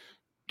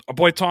 A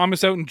boy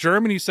Thomas out in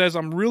Germany says,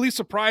 I'm really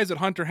surprised that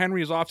Hunter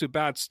Henry is off to a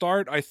bad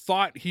start. I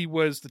thought he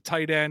was the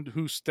tight end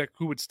who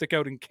would stick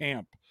out in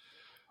camp.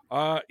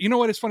 You know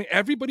what? It's funny.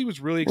 Everybody was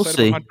really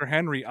excited about Hunter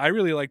Henry. I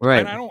really liked,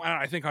 right. And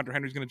I think Hunter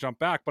Henry's going to jump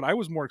back, but I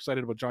was more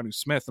excited about Jonnu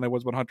Smith than I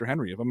was about Hunter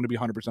Henry, if I'm going to be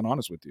 100%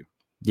 honest with you.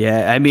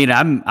 Yeah, I mean,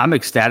 I'm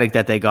ecstatic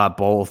that they got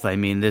both. I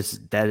mean, it's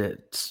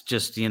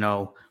just,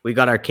 we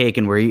got our cake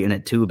and we're eating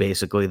it too,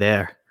 basically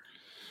there.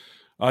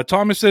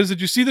 Thomas says, did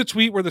you see the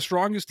tweet where the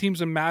strongest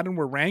teams in Madden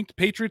were ranked?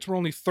 Patriots were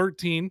only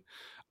 13.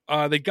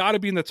 They got to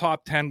be in the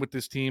top 10 with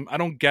this team. I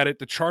don't get it.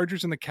 The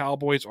Chargers and the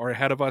Cowboys are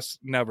ahead of us.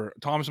 Never.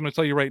 Thomas, I'm going to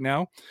tell you right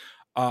now,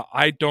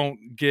 I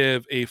don't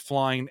give a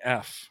flying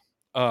F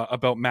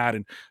about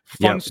Madden.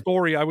 Fun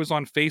story. I was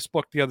on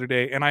Facebook the other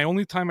day, and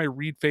only time I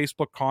read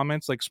Facebook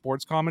comments, like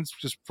sports comments,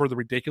 just for the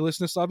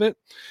ridiculousness of it.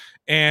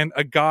 And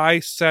a guy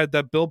said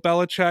that Bill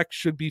Belichick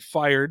should be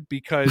fired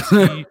because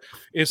he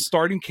is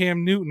starting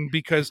Cam Newton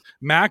because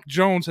Mac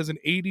Jones has an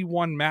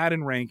 81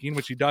 Madden ranking,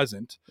 which he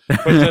doesn't.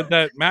 But said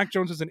that Mac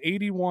Jones has an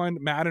 81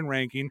 Madden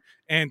ranking,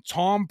 and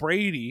Tom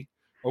Brady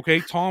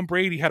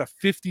had a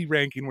 50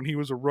 ranking when he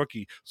was a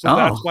rookie. So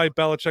that's why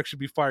Belichick should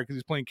be fired, because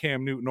he's playing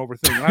Cam Newton over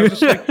things. And I was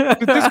just like,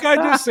 did this guy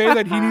just say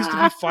that he needs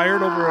to be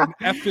fired over an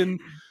effing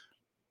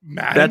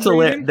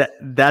Madden?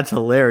 That's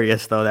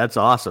hilarious, though. That's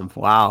awesome.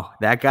 Wow.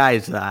 That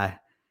guy's,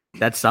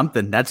 that's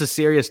something. That's a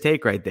serious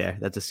take right there.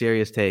 That's a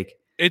serious take.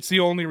 It's the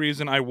only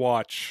reason I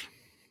watch.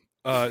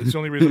 It's the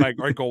only reason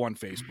I go on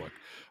Facebook.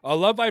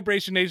 Love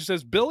Vibration Nation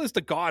says, Bill is the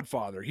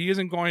godfather. He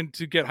isn't going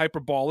to get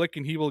hyperbolic,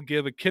 and he will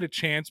give a kid a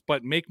chance,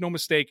 but make no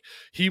mistake,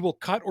 he will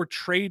cut or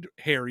trade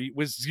Harry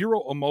with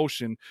zero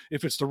emotion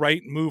if it's the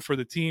right move for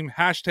the team.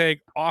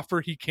 #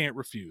 offer he can't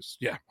refuse.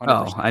 Yeah.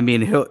 100%. I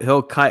mean,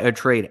 he'll cut or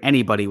trade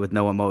anybody with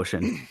no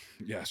emotion.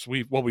 Yes,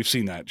 we've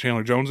seen that.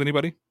 Chandler Jones,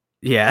 anybody?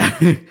 Yeah,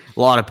 a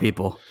lot of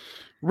people.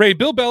 Ray,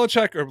 Bill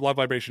Belichick, or Love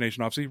Vibration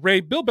Nation, obviously.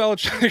 Ray, Bill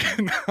Belichick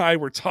and I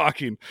were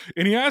talking,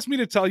 and he asked me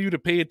to tell you to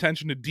pay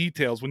attention to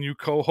details when you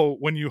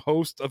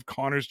host of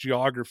Connor's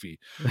Geography.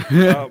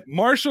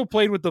 Marshall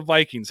played with the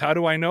Vikings. How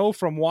do I know?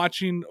 From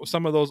watching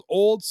some of those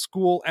old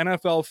school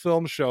NFL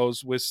film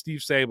shows with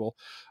Steve Sable.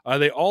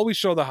 They always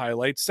show the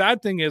highlights.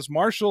 Sad thing is,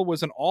 Marshall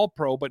was an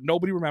all-pro, but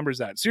nobody remembers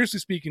that. Seriously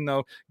speaking,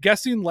 though,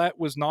 guessing Let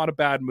was not a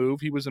bad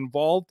move. He was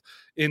involved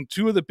in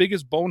 2 of the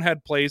biggest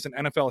bonehead plays in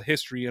NFL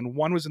history, and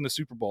one was in the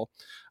Super Bowl.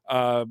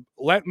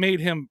 Babe made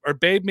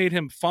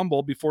him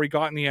fumble before he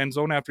got in the end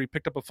zone after he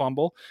picked up a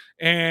fumble,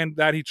 and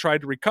that he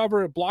tried to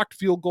recover. A blocked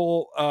field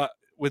goal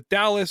with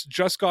Dallas,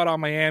 just got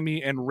on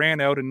Miami and ran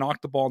out and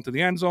knocked the ball into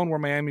the end zone, where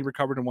Miami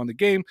recovered and won the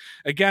game.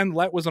 Again,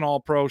 Let was an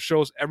all-pro.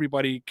 Shows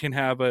everybody can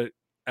have a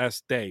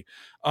S day.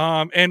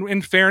 And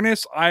in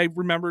fairness, I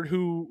remembered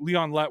who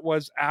Leon Lett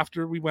was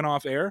after we went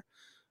off air.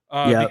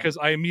 Because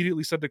I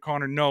immediately said to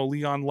Connor, no,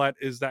 Leon Lett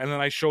is that. And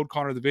then I showed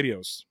Connor the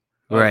videos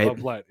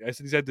of Lett. I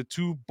said he's had the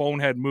 2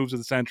 bonehead moves of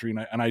the century,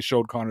 and I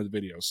showed Connor the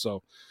videos.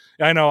 So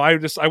I know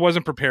I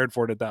wasn't prepared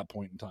for it at that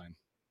point in time.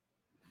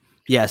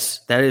 Yes,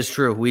 that is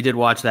true. We did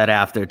watch that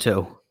after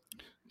too.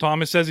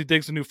 Thomas says he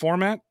digs the new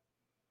format.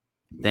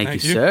 Thank you,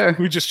 sir.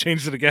 We just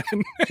changed it again.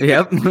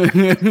 Yep.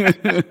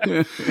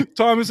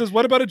 Thomas says,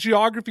 what about a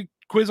geography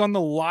quiz on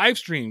the live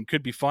stream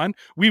could be fun.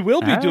 We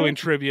will be All doing right.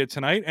 trivia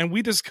tonight, and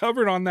we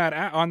discovered on that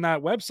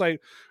website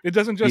it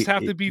doesn't just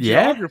have to be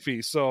Yeah.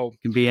 geography. So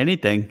Can be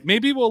anything.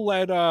 maybe we'll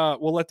let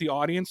the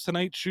audience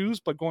tonight choose,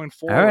 but going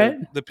forward, All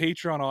right. the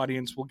Patreon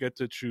audience will get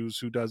to choose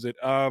who does it.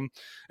 And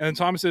then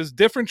Thomas says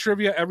different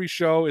trivia every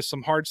show is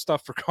some hard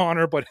stuff for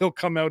Connor, but he'll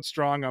come out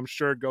strong, I'm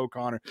sure. Go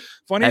Connor.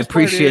 I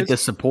appreciate the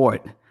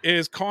support.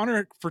 Is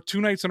Connor for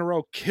 2 nights in a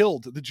row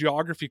killed the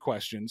geography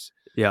questions,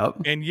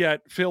 Yep. and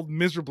yet failed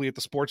miserably at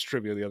the sports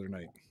trivia the other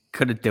night.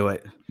 Couldn't do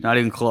it. Not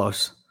even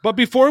close. But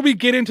before we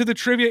get into the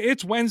trivia,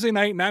 it's Wednesday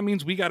night, and that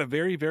means we got a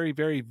very, very,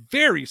 very,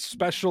 very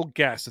special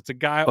guest. It's a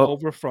guy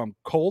over from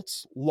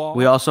Colts Law.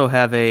 We also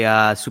have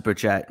a super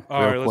chat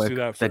All right, let's do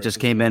that first. just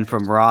came in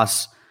from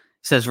Ross.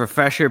 Says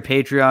refresh your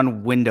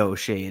Patreon window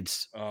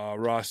shades.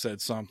 Ross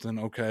said something.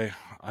 Okay.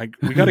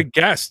 We got a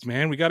guest,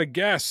 man. We got a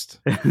guest.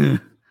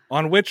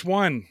 On which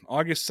one?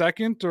 August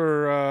 2nd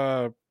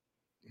or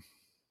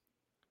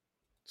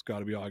it's got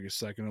to be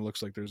August 2nd. It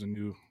looks like there's a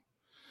new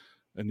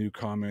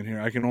comment here.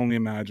 I can only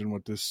imagine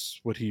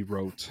what he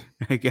wrote.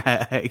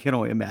 I can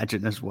only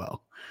imagine as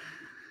well.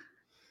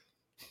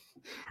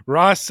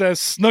 Ross says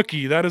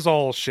Snooki. That is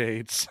all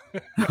shades.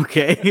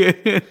 Okay.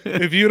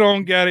 If you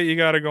don't get it, you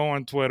got to go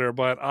on Twitter.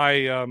 But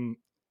I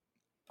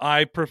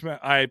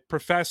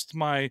professed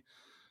my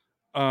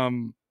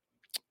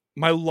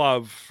my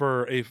love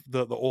for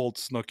the old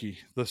Snooki,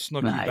 the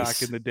Snooki Nice.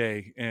 back in the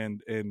day,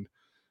 and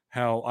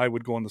how I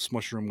would go in the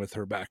smush room with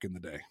her back in the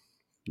day.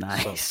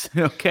 Nice.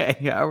 So.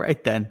 Okay. All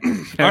right then.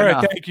 All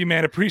right. Thank you,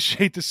 man.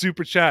 Appreciate the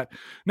super chat.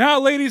 Now,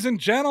 ladies and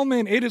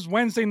gentlemen, it is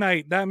Wednesday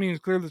night. That means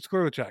clear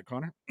the chat,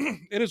 Connor.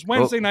 It is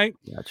Wednesday night.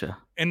 Gotcha.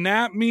 And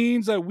that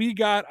means that we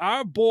got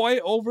our boy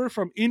over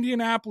from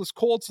Indianapolis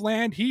Colts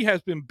land. He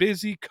has been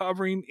busy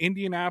covering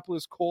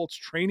Indianapolis Colts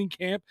training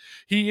camp.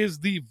 He is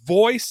the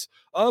voice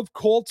of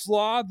Colts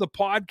Law, the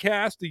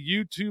podcast, the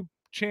YouTube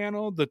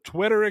channel, the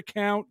Twitter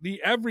account, the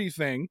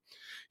everything.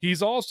 He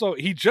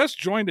just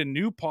joined a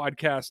new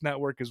podcast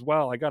network as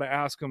well. I got to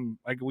ask him,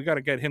 we got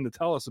to get him to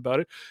tell us about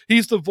it.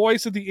 He's the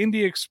voice of the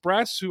Indy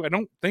Express, who I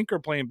don't think are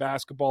playing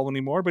basketball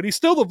anymore, but he's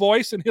still the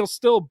voice and he'll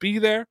still be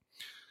there.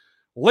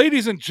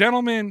 Ladies and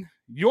gentlemen,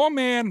 your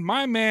man,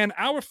 my man,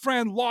 our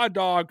friend Law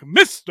Dog,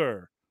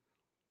 Mr.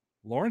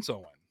 Lawrence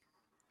Owen.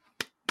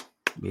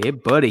 Yeah,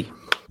 buddy.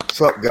 What's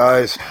up,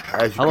 guys?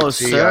 As you Hello, can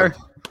see, sir.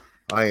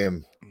 I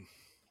am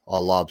a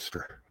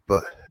lobster,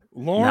 but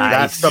Lawrence,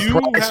 that's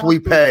the price we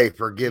pay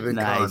for giving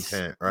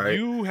content, right?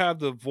 You have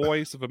the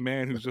voice of a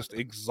man who's just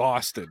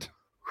exhausted.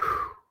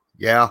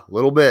 Yeah, a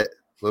little bit.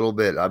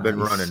 I've been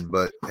running,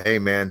 but hey,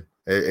 man,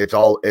 it's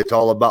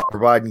all about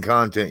providing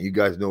content. You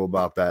guys know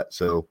about that,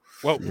 so.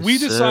 Well, we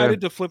decided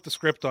to flip the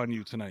script on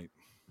you tonight.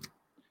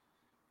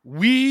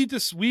 We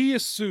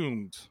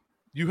assumed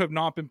you have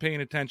not been paying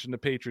attention to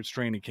Patriots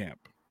training camp,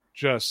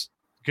 just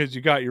because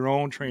you got your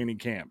own training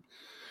camp.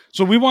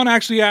 So we want to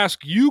actually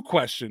ask you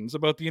questions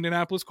about the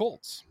Indianapolis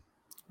Colts.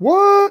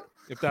 What?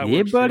 If that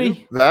works, buddy. for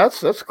you.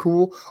 That's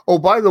cool. Oh,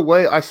 by the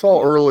way, I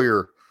saw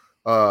earlier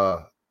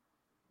about,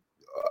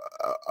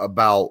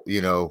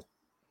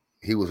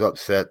 he was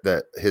upset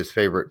that his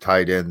favorite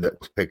tight end that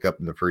was picked up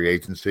in the free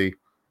agency.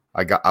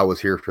 I was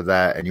here for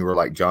that, and you were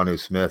like Jonnu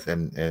Smith,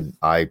 and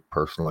I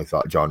personally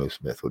thought Jonnu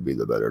Smith would be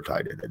the better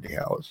tight end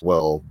anyhow as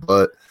well.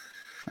 But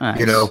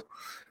Nice.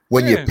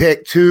 When you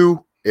pick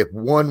two, if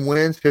one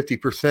wins,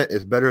 50%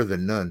 is better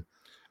than none.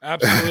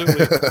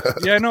 Absolutely.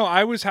 Yeah, no,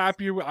 I was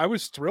happy. I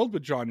was thrilled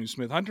with Jonnu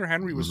Smith. Hunter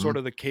Henry was sort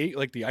of the cake,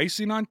 like the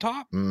icing on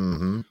top.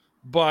 Mm-hmm.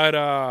 But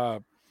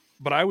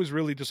I was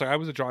really just like, I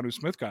was a Jonnu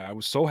Smith guy. I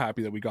was so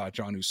happy that we got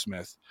Jonnu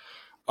Smith.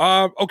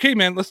 Okay,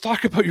 man, let's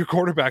talk about your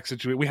quarterback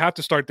situation. We have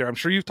to start there. I'm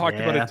sure you've talked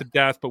about it to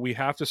death, but we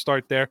have to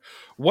start there.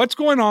 What's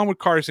going on with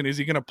Carson? Is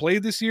he going to play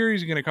this year?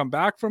 Is he going to come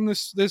back from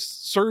this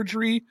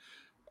surgery?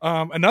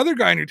 Another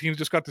guy on your team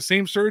just got the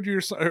same surgery,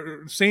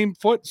 or same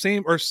foot,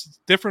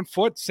 different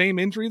foot, same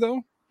injury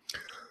though.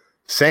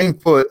 Same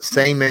foot,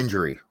 same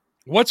injury.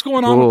 What's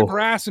going on with the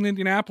grass in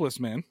Indianapolis,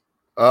 man?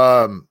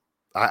 I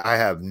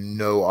have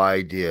no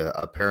idea.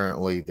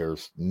 Apparently,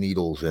 there's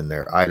needles in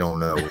there. I don't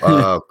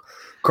know.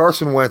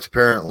 Carson Wentz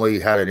apparently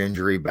had an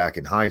injury back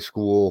in high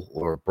school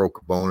or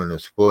broke a bone in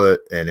his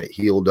foot, and it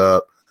healed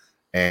up,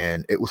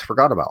 and it was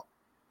forgot about.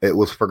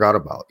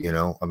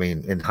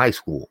 In high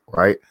school,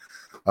 right?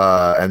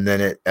 And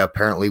then it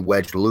apparently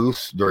wedged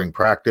loose during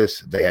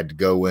practice. They had to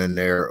go in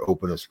there,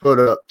 open his foot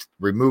up,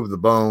 remove the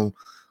bone,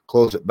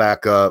 close it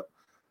back up.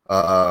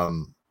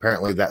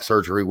 Apparently that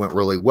surgery went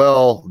really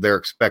well. They're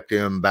expecting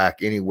him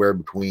back anywhere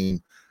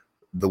between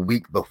the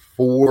week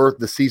before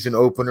the season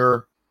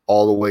opener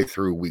all the way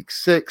through week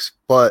 6.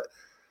 But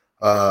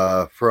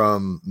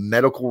from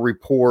medical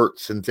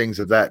reports and things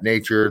of that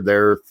nature,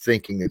 they're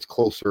thinking it's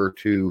closer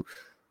to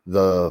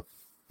the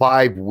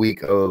 5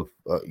 week of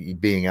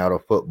being out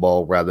of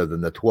football rather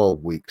than the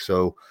 12 week.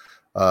 So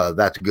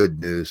that's good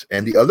news.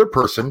 And the other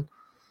person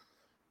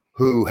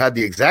who had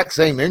the exact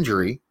same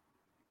injury,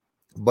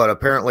 but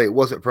apparently it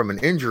wasn't from an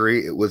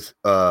injury, it was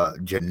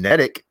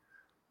genetic,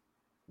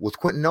 was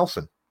Quentin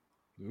Nelson.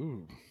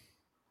 Ooh.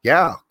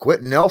 Yeah,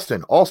 Quentin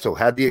Nelson also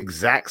had the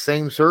exact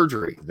same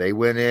surgery. They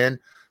went in,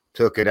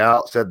 took it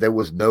out, said there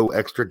was no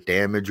extra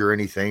damage or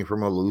anything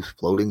from a loose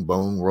floating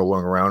bone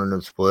rolling around in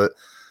his foot.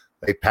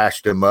 They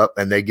patched him up,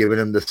 and they given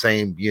him the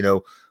same,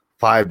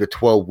 5 to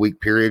 12 week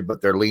period,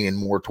 but they're leaning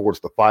more towards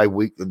the 5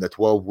 week than the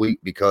 12 week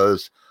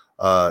because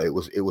it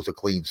was a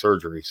clean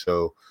surgery.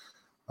 So,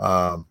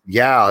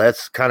 yeah,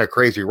 that's kind of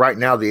crazy. Right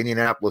now, the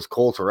Indianapolis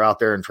Colts are out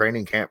there in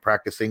training camp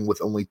practicing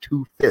with only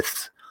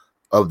 2/5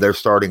 of their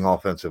starting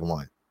offensive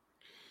line.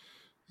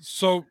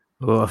 So,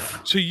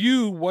 Oof. to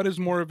you, what is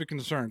more of a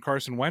concern?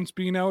 Carson Wentz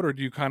being out, or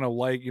do you kind of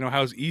like,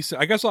 how's Eason?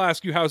 I guess I'll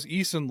ask you, how's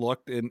Eason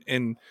looked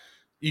in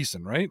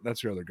Eason, right?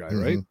 That's your other guy,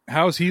 right?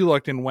 How's he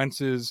looked in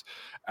Wentz's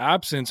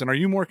absence? And are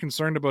you more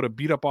concerned about a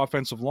beat up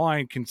offensive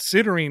line,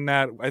 considering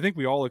that I think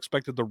we all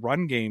expected the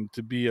run game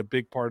to be a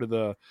big part of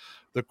the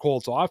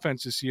Colts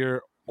offense this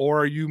year?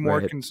 Or are you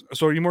more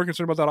are you more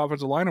concerned about that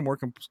offensive line, or more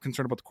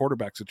concerned about the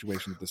quarterback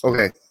situation at this time?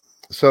 Okay.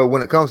 So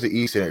when it comes to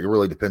Easton, it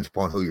really depends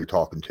upon who you're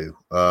talking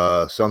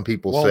to. Some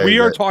people say we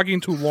are talking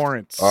to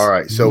Lawrence. All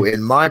right. So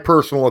in my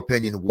personal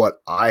opinion,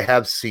 what I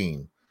have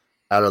seen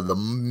out of the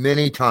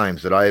many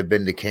times that I have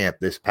been to camp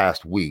this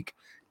past week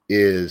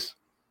is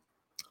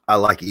I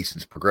like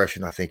Easton's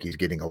progression. I think he's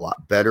getting a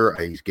lot better.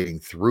 He's getting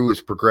through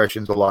his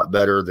progressions a lot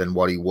better than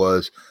what he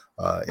was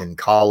in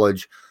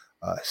college.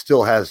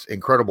 Still has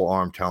incredible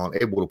arm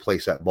talent, able to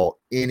place that ball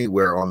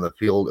anywhere on the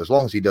field as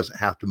long as he doesn't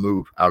have to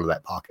move out of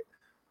that pocket,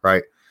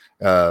 right?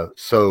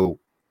 So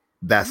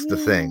that's the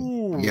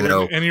thing,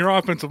 And your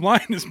offensive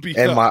line is beat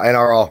and up.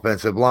 Our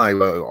offensive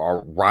line,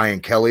 our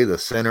Ryan Kelly, the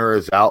center,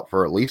 is out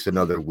for at least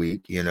another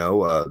week.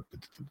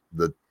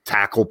 The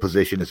tackle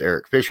position is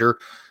Eric Fisher.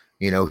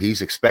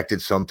 He's expected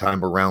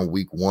sometime around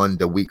week 1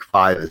 to week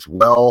 5 as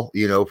well,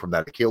 from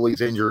that Achilles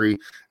injury.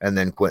 And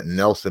then Quentin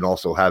Nelson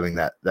also having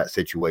that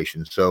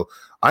situation. So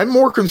I'm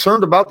more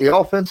concerned about the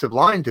offensive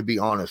line, to be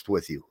honest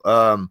with you.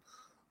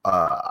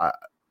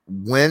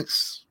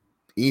 Wentz,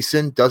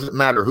 Eason, doesn't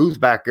matter who's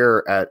back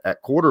there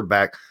at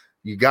quarterback.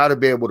 You got to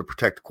be able to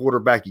protect the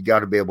quarterback. You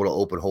got to be able to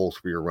open holes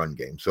for your run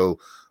game. So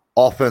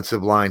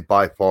offensive line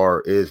by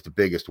far is the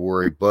biggest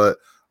worry, but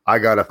I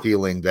got a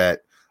feeling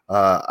that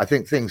I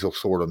think things will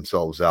sort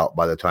themselves out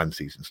by the time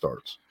season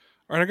starts.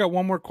 All right, I got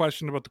one more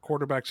question about the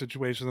quarterback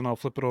situation, then I'll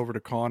flip it over to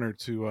Connor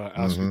to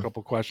ask you a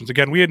couple questions.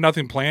 Again, we had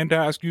nothing planned to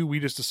ask you. We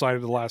just decided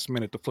at the last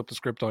minute to flip the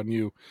script on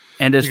you.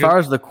 And as far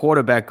as the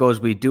quarterback goes,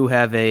 we do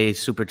have a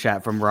super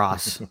chat from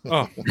Ross.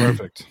 Oh,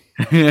 perfect.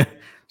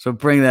 So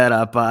bring that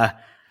up.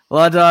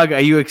 Law Dog, are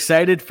you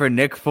excited for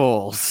Nick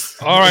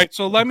Foles? All right,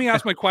 so let me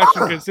ask my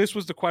question, because this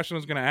was the question I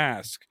was going to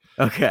ask.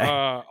 Okay.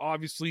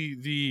 Obviously,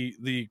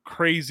 the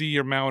crazy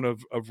amount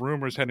of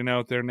rumors heading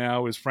out there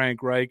now is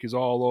Frank Reich is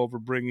all over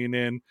bringing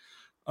in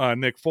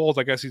Nick Foles.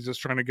 I guess he's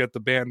just trying to get the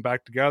band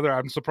back together.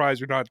 I'm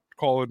surprised you're not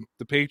calling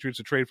the Patriots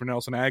to trade for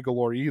Nelson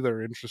Aguilar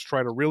either, and just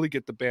try to really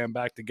get the band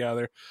back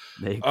together.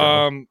 There you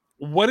go.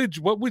 What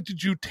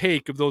did you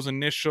take of those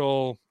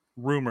initial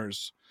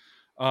rumors?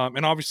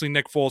 And obviously,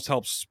 Nick Foles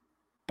helps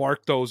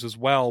spark those as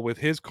well with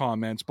his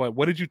comments. But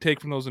what did you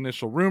take from those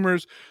initial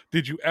rumors?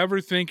 Did you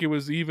ever think it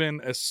was even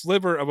a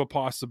sliver of a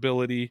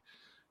possibility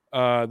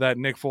that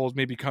Nick Foles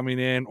may be coming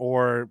in,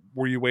 or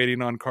were you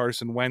waiting on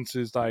Carson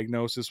Wentz's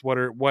diagnosis?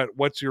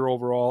 What's your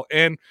overall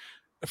and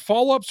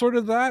follow up sort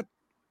of that?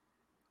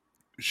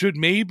 Should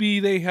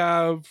maybe they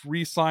have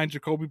re-signed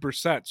Jacoby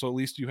Brissett, so at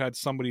least you had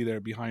somebody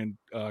there behind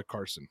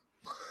Carson?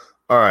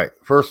 All right.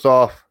 First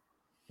off,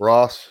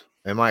 Ross,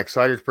 am I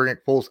excited for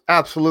Nick Foles?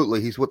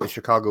 Absolutely. He's with the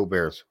Chicago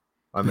Bears.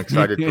 I'm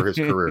excited for his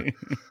career.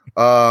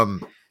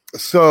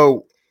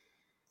 So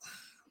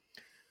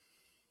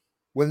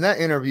when that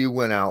interview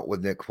went out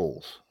with Nick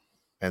Foles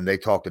and they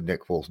talked to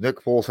Nick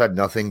Foles had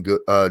nothing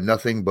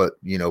but,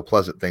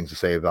 pleasant things to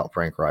say about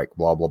Frank Reich,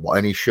 blah, blah, blah.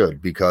 And he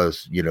should,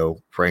 because,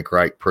 Frank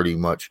Reich pretty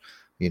much,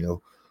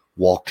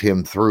 walked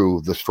him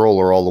through the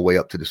stroller all the way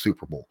up to the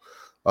Super Bowl.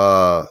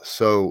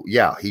 So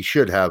yeah, he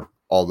should have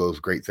all those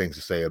great things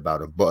to say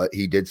about him. But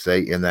he did say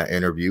in that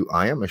interview,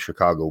 I am a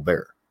Chicago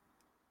Bear.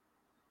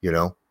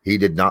 He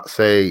did not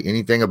say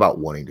anything about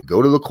wanting to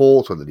go to the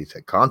Colts, or that he's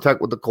had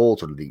contact with the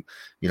Colts, or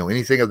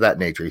anything of that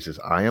nature. He says,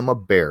 I am a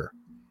Bear,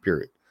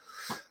 period.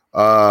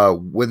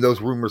 When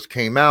those rumors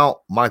came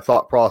out, my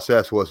thought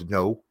process was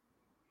no,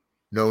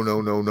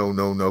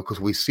 because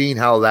we've seen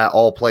how that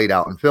all played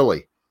out in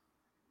Philly,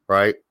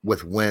 right?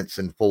 With Wentz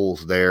and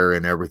Foles there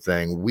and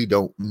everything. We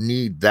don't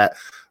need that.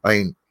 I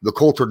mean, the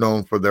Colts are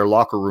known for their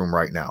locker room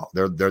right now.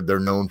 They're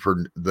known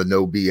for the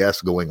no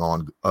BS going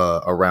on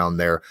around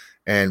there.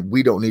 And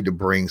we don't need to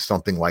bring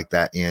something like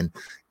that in,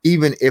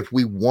 even if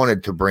we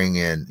wanted to bring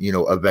in,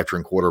 a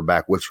veteran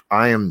quarterback, which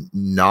I am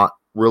not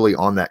really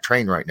on that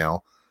train right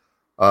now.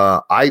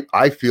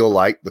 I feel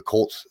like the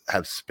Colts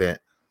have spent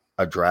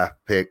a draft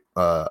pick,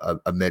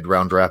 a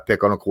mid-round draft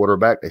pick on a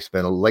quarterback. They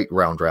spent a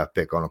late-round draft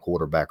pick on a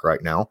quarterback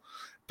right now.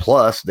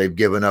 Plus, they've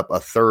given up a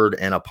third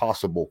and a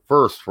possible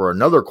first for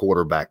another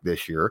quarterback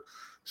this year.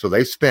 So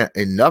they spent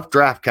enough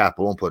draft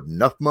capital and put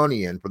enough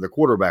money in for the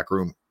quarterback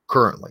room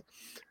currently.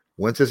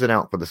 Wentz isn't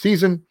out for the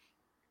season.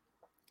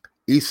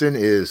 Eason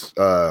is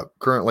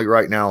currently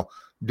right now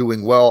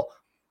doing well.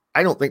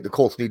 I don't think the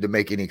Colts need to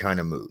make any kind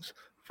of moves.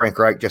 Frank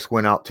Reich just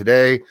went out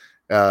today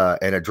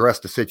and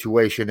addressed the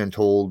situation and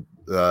told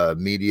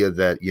media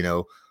that,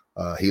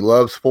 he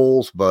loves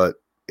Foles, but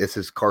this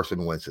is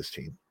Carson Wentz's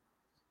team.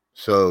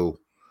 So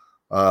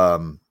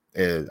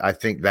I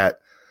think that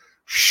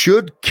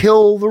should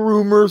kill the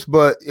rumors,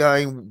 but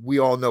we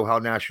all know how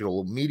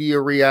national media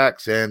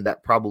reacts, and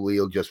that probably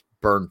will just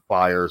burn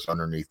fires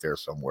underneath there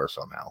somewhere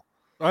somehow.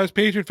 As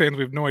Patriot fans,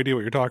 we have no idea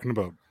what you're talking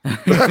about. Is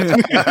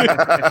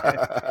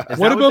that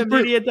what the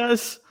media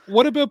does?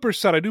 What about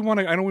Brissett? I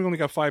know we only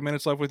got 5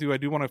 minutes left with you. I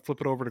do want to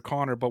flip it over to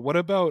Connor, but what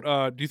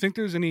about, do you think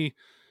there's any,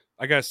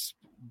 I guess,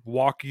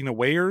 walking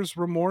awayers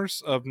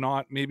remorse of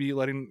not maybe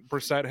letting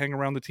Brissett hang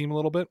around the team a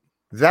little bit?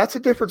 That's a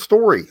different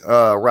story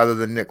rather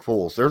than Nick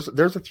Foles.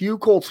 There's a few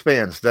Colts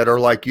fans that are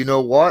like, you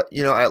know what?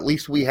 At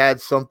least we had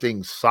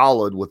something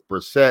solid with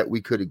Brissett. We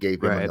could have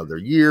gave him another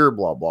year,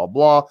 blah, blah,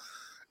 blah.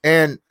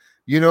 And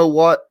you know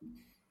what?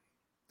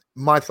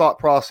 My thought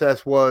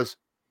process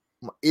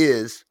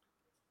is,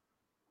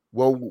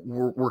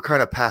 we're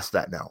kind of past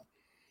that now.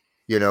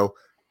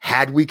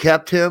 Had we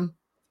kept him,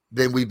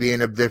 then we'd be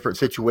in a different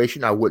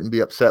situation. I wouldn't be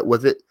upset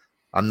with it.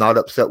 I'm not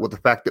upset with the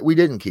fact that we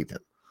didn't keep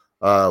him.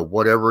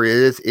 Whatever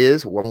it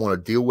is, I want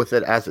to deal with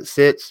it as it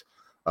sits.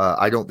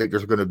 I don't think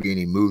there's going to be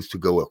any moves to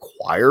go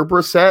acquire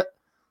Brissett,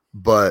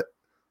 but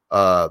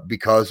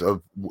because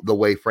of the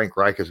way Frank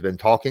Reich has been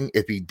talking,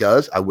 if he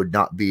does, I would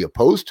not be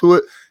opposed to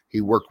it.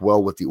 He worked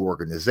well with the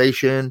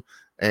organization,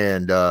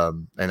 and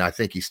I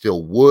think he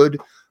still would.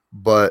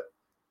 But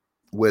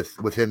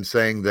with him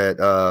saying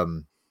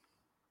that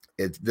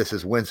this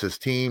is Wentz's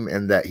team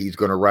and that he's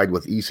going to ride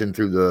with Eason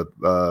through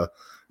the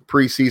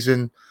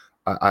preseason,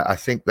 I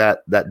think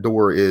that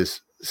door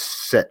is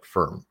set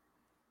firm.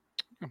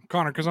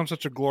 Connor, because I'm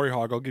such a glory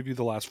hog, I'll give you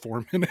the last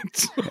 4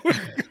 minutes.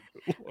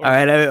 All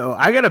right,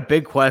 I got a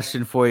big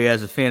question for you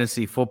as a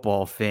fantasy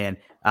football fan.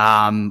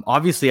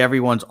 Obviously,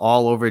 everyone's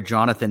all over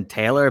Jonathan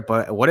Taylor,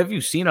 but what have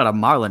you seen out of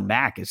Marlon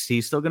Mack? Is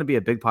he still going to be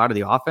a big part of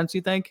the offense,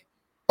 you think?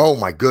 Oh,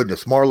 my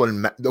goodness. Marlon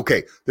Mack.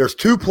 Okay, there's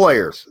two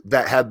players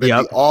that have been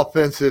the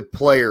offensive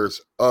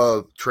players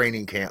of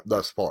training camp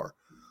thus far.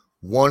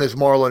 One is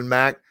Marlon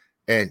Mack,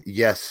 and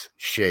yes,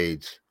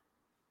 shades,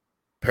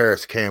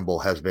 Paris Campbell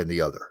has been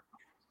the other.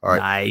 All right.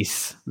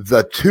 Nice.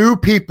 The two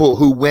people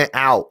who went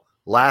out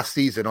last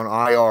season on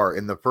IR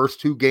in the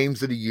first 2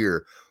 games of the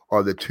year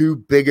are the two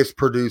biggest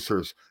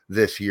producers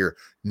this year.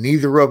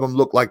 Neither of them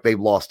look like they've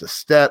lost a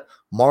step.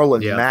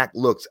 Marlon Mack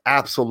looks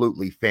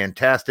absolutely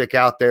fantastic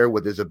out there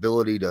with his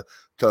ability to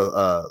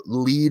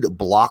lead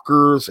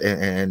blockers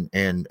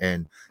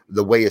and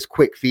the way his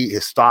quick feet,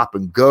 his stop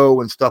and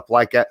go and stuff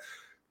like that.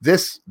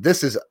 This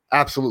is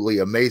absolutely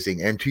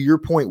amazing. And to your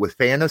point with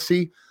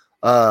fantasy,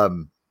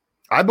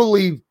 I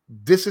believe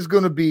this is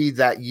going to be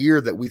that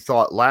year that we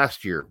thought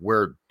last year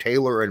where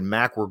Taylor and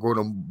Mack were going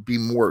to be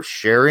more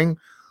sharing,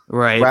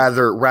 right?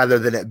 Rather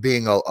than it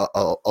being a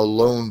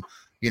lone,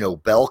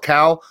 bell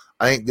cow.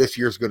 I think this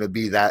year's going to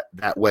be that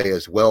way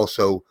as well.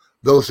 So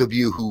those of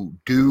you who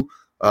do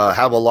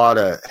have a lot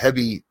of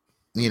heavy,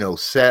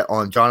 set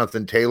on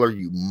Jonathan Taylor,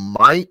 you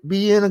might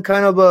be in a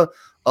kind of a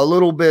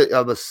little bit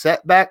of a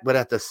setback, but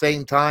at the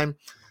same time,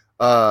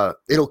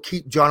 it'll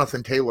keep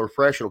Jonathan Taylor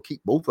fresh. It'll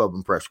keep both of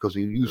them fresh because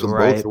we use them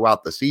both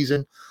throughout the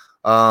season.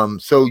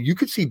 So you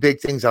could see big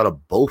things out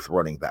of both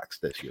running backs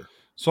this year.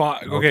 So,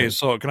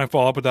 so can I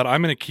follow up with that?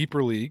 I'm in a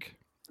keeper league,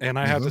 and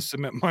I have to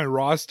submit my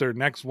roster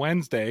next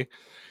Wednesday.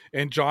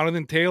 And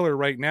Jonathan Taylor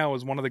right now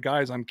is one of the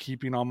guys I'm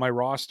keeping on my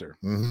roster.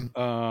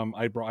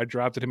 I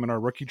drafted him in our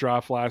rookie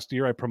draft last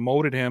year. I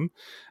promoted him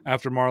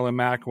after Marlon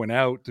Mack went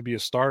out to be a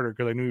starter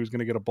because I knew he was going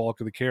to get a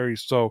bulk of the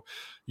carries. So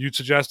you'd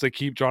suggest I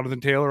keep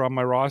Jonathan Taylor on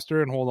my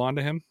roster and hold on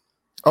to him?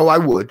 Oh, I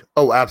would.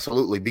 Oh,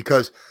 absolutely.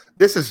 Because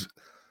this is,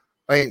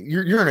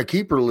 you're in a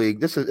keeper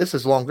league. This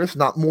is long. This is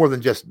not more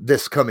than just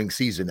this coming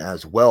season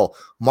as well.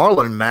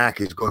 Marlon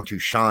Mack is going to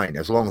shine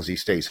as long as he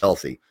stays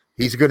healthy.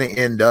 He's going to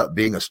end up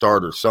being a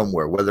starter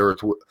somewhere, whether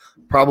it's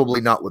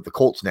probably not with the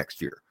Colts next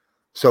year.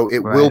 So it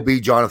will be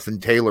Jonathan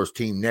Taylor's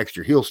team next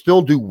year. He'll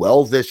still do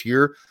well this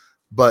year,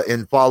 but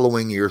in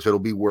following years, it'll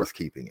be worth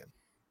keeping him.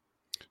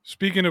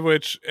 Speaking of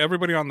which,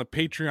 everybody on the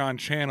Patreon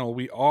channel,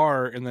 we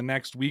are in the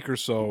next week or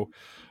so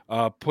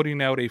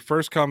putting out a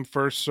first come,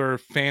 first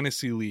serve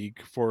fantasy league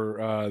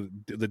for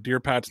the Dear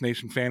Pats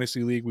Nation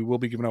Fantasy League. We will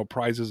be giving out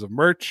prizes of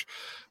merch.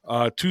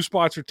 2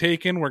 spots are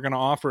taken. We're going to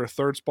offer a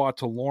 3rd spot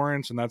to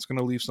Lawrence, and that's going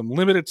to leave some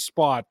limited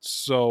spots.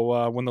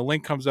 So when the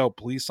link comes out,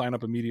 please sign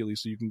up immediately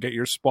so you can get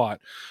your spot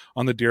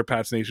on the Dear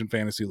Pats Nation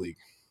Fantasy League.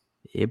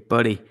 Yeah,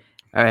 buddy.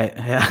 All right.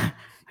 I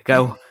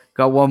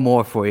got one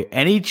more for you.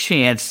 Any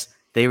chance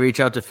they reach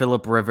out to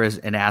Phillip Rivers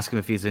and ask him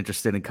if he's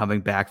interested in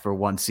coming back for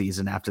one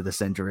season after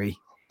this injury?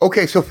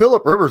 Okay, so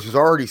Phillip Rivers has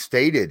already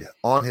stated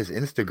on his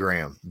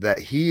Instagram that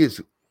he is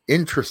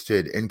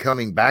interested in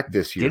coming back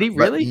this year. Did he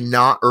really? But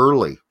not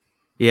early.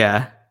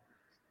 Yeah.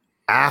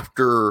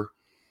 After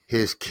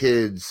his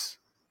kids'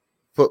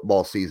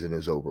 football season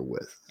is over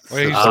with.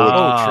 Well, he's a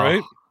coach,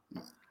 right?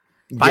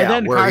 By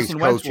then, where Carson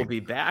he's Wentz coaching. will be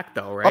back,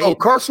 though, right? Oh,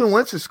 Carson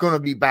Wentz is going to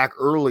be back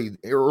early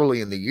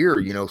in the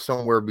year,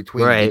 somewhere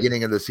between the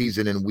beginning of the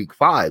season and week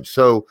 5.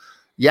 So,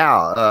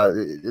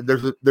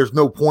 there's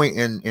no point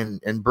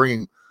in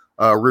bringing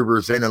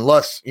Rivers in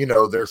unless,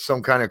 there's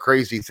some kind of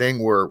crazy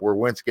thing where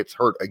Wentz gets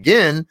hurt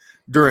again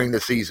during the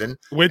season.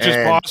 Which is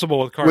possible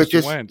with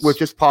Carson Wentz.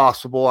 Which is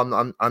possible.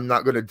 I'm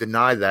not going to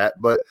deny that,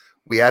 but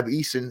we have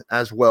Eason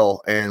as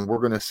well, and we're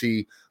going to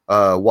see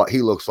what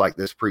he looks like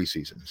this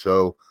preseason.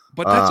 So,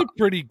 but that's a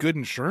pretty good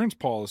insurance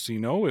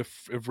policy,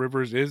 if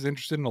Rivers is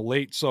interested in a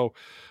late. So,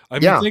 I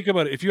mean, think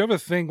about it. If you have a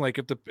thing like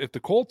if the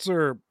Colts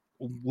are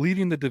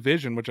leading the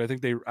division, which I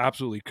think they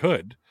absolutely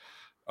could,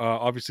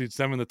 obviously it's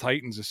them and the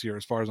Titans this year,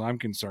 as far as I'm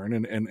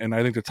concerned, and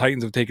I think the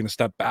Titans have taken a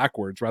step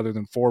backwards rather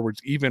than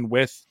forwards, even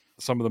with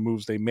some of the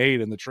moves they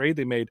made and the trade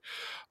they made.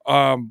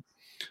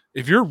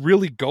 If you're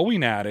really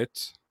going at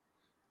it,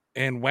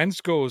 and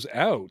Wentz goes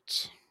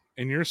out,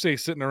 and you're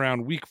sitting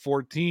around week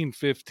 14,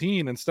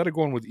 15, instead of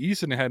going with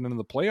Eason and heading into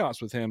the playoffs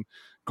with him,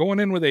 going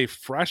in with a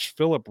fresh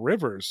Phillip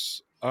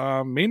Rivers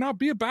may not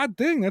be a bad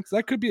thing.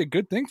 That could be a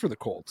good thing for the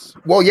Colts.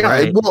 Well, yeah.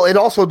 Right. It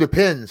also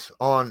depends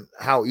on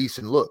how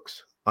Eason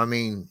looks. I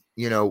mean,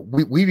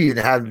 we've even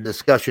had a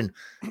discussion.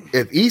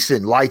 If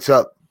Eason lights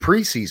up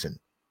preseason,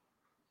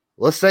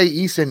 let's say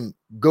Eason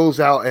goes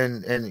out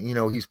and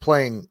he's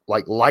playing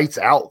like lights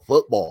out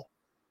football,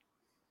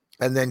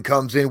 and then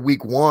comes in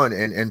week 1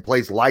 and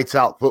plays lights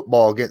out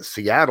football against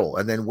Seattle,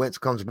 and then Wentz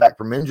comes back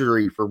from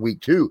injury for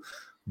week 2.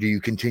 Do you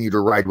continue to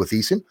ride with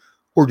Eason,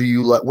 or do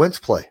you let Wentz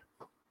play?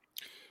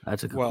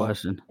 That's a good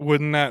question.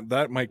 Wouldn't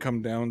that might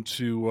come down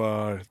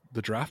to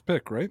the draft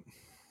pick, right?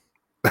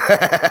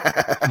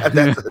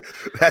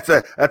 that's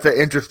an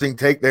interesting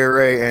take there,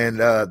 Ray, and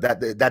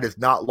that is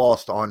not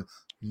lost on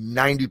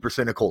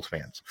 90% of Colts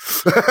fans.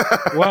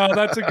 Well,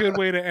 that's a good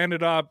way to end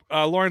it up.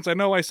 Lawrence, I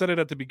know I said it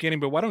at the beginning,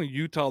 but why don't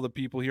you tell the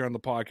people here on the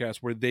podcast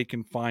where they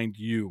can find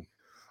you?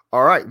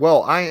 All right.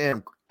 Well, I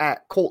am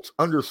at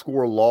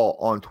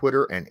Colts_law on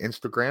Twitter and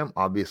Instagram.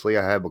 Obviously,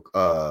 I have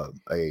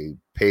a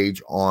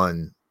page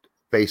on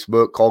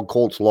Facebook called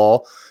Colts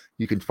Law.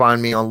 You can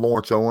find me on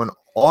Lawrence Owen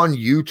on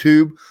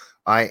YouTube.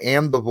 I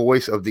am the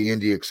voice of the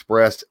Indy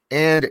Express,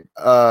 and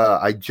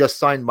I just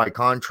signed my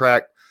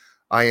contract.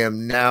 I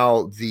am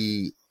now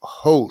the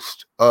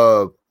host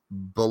of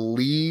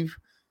Believe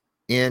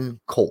in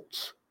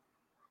Colts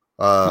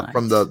Nice.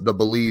 from the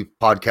Believe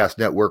Podcast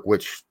Network,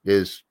 which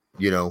is,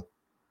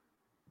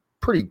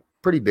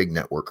 pretty big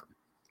network.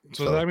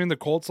 So does that mean the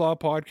Colts Law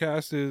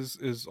podcast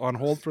is on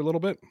hold for a little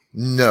bit?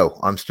 No,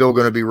 I'm still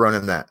going to be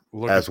running that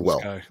as well.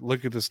 Guy.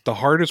 Look at this. The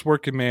hardest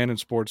working man in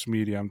sports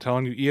media. I'm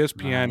telling you,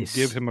 ESPN, Nice.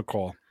 give him a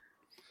call.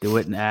 Do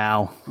it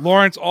now.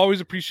 Lawrence, always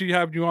appreciate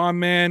having you on,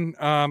 man.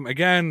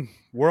 Again,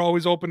 we're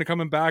always open to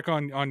coming back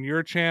on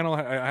your channel.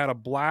 I had a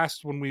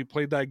blast when we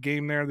played that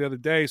game there the other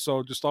day.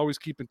 So just always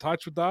keep in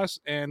touch with us.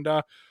 And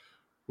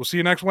we'll see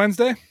you next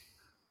Wednesday.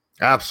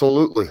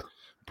 Absolutely.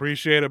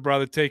 Appreciate it,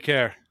 brother. Take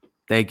care.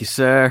 Thank you,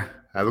 sir.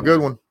 Have a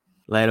good one.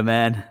 Later,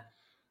 man.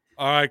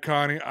 All right,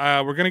 Connie.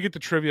 We're going to get to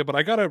trivia, but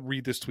I got to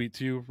read this tweet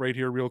to you right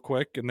here real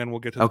quick, and then we'll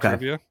get to the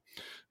trivia.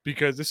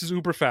 Because this is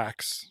Uber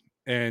Facts,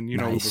 and you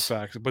know Uber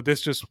Facts, but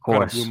this just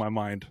kind of blew my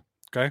mind.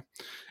 Okay?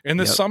 In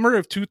the summer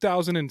of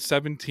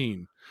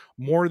 2017,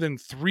 more than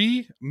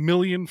 3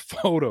 million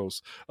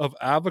photos of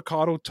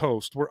avocado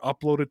toast were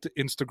uploaded to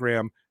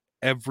Instagram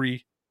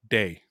every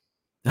day.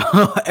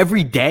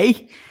 Every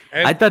day?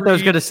 I thought that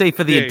was going to say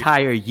for the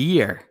entire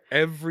year.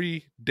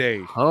 Every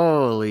day.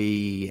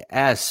 Holy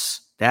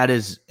S. That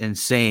is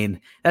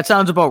insane. That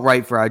sounds about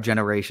right for our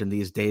generation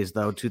these days,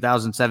 though.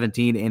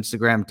 2017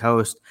 Instagram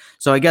toast.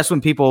 So I guess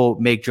when people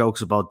make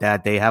jokes about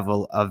that, they have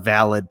a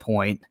valid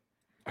point.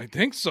 I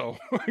think so.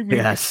 I mean,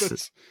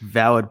 yes,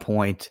 valid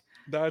point.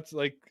 That's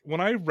like,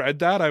 when I read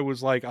that, I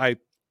was like, I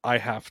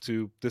have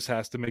to, this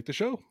has to make the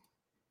show.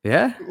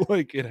 Yeah?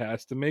 Like, it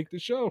has to make the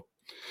show.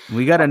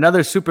 We got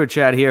another super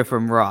chat here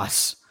from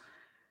Ross.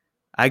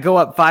 I go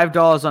up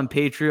 $5 on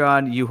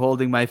Patreon, you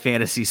holding my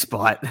fantasy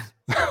spot.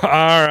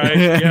 All right.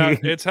 Yeah,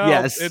 it's held.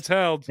 Yes. It's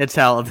held. It's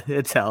held.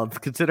 It's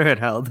held. Consider it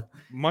held.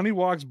 Money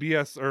Walks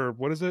BS, or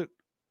what is it?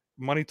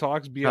 Money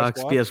Talks BS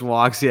Walks? BS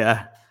Walks,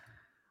 yeah.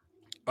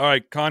 All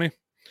right, Connie.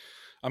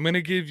 I'm going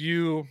to give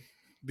you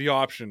the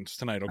options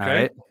tonight,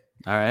 okay?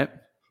 All right.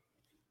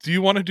 Do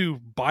you want to do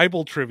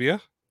Bible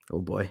trivia? Oh,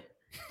 boy.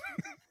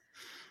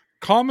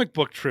 Comic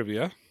book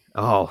trivia?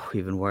 Oh,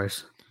 even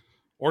worse.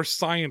 Or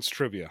science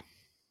trivia?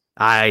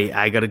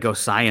 I got to go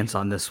science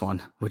on this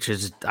one, which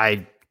is,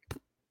 I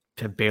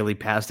have barely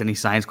passed any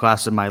science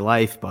class in my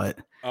life, but.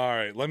 All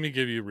right, let me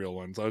give you real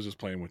ones. I was just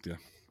playing with you.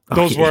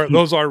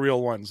 Those are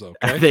real ones, though.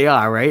 Okay? They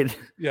are, right?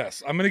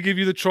 Yes. I'm going to give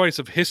you the choice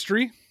of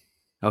history.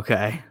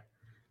 Okay.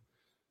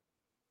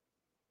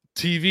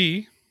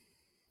 TV.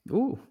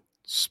 Ooh.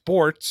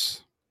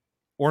 Sports.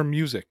 Or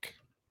music.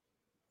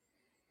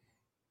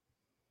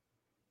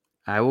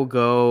 I will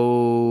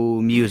go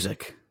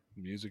music.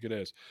 Music it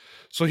is.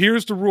 So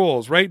here's the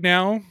rules. Right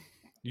now,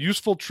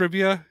 useful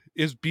trivia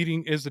is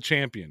the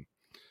champion.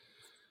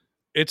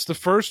 It's the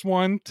first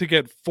one to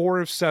get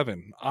 4 of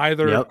 7.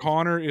 Either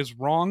Connor is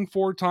wrong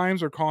 4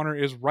 times or Connor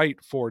is right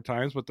 4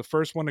 times, but the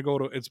first one to go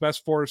to its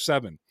best 4 of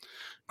 7.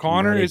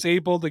 Connor is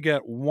able to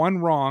get 1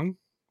 wrong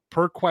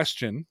per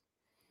question.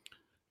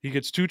 He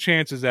gets 2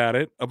 chances at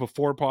it of a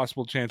 4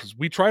 possible chances.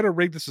 We try to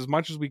rig this as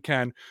much as we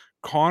can.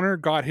 Connor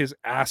got his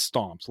ass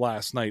stomped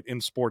last night in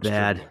sports.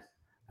 Bad. Trivia.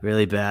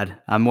 Really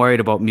bad. I'm worried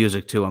about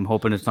music too. I'm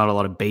hoping it's not a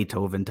lot of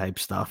Beethoven type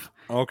stuff.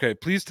 Okay,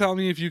 please tell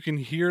me if you can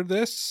hear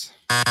this.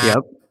 Yep.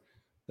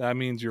 That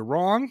means you're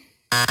wrong.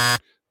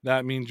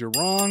 That means you're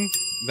wrong.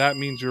 That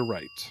means you're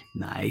right.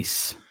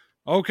 Nice.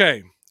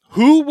 Okay.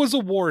 Who was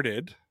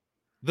awarded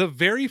the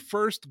very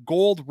first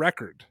gold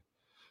record?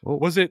 Oh.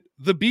 Was it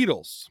the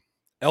Beatles,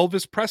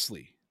 Elvis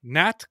Presley,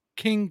 Nat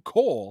King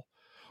Cole,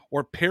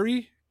 or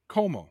Perry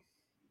Como?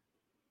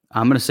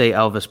 I'm going to say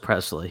Elvis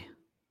Presley.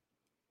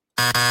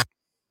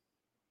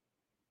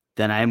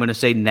 Then I'm going to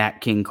say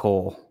Nat King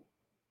Cole.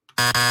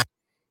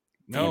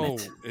 No,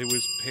 it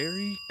was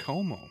Perry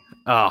Como.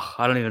 Oh,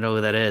 I don't even know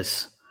who that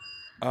is.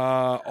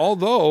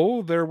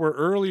 Although there were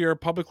earlier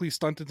publicly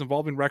stunted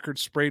involving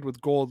records sprayed with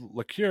gold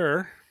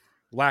lacquer.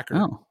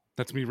 Oh.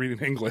 That's me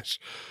reading English.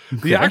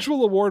 The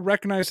actual award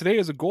recognized today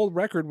as a gold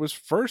record was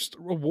first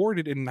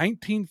awarded in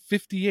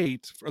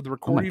 1958 for the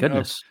recording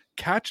of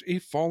Catch a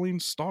Falling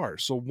Star.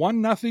 So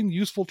 1-0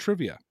 useful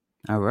trivia.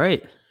 All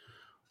right.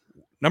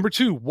 Number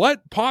 2,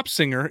 what pop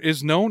singer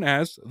is known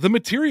as the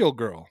Material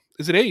Girl?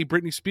 Is it A,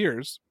 Britney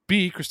Spears,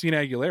 B, Christina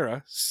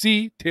Aguilera,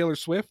 C, Taylor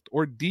Swift,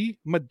 or D,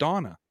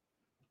 Madonna?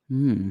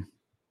 Oh,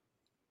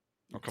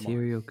 come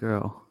Material on.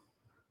 Girl.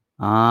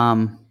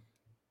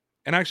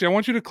 And actually, I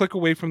want you to click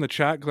away from the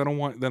chat because I don't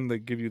want them to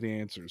give you the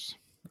answers.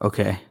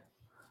 Okay.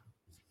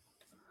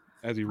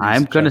 As he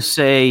I'm going to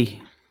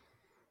say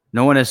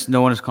no one has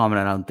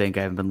commented. I don't think.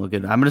 I haven't been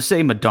looking. I'm going to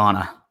say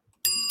Madonna.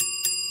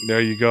 There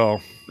you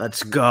go.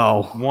 Let's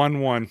go.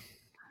 1-1.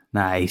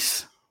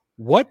 Nice.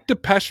 What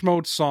Depeche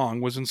Mode song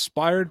was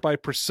inspired by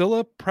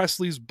Priscilla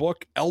Presley's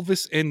book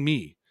Elvis and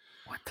Me?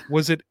 What?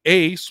 Was it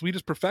A,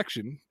 Sweetest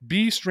Perfection,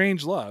 B,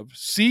 Strange Love,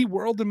 C,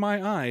 World in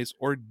My Eyes,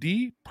 or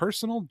D,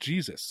 Personal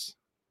Jesus?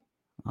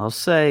 I'll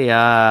say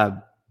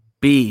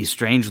B,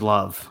 Strange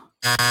Love.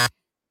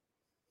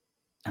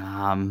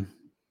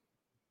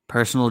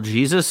 Personal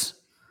Jesus?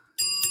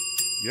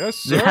 Yes,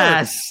 sir.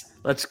 Yes.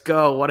 Let's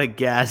go. What a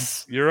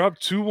guess. You're up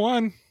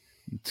 2-1.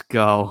 Let's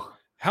go.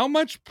 How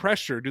much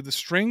pressure do the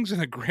strings in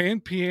a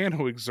grand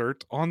piano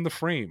exert on the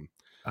frame?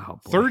 Oh,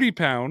 boy. 30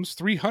 pounds,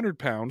 300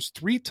 pounds,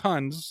 3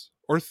 tons,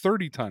 or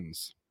 30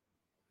 tons?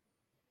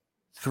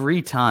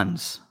 3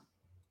 tons.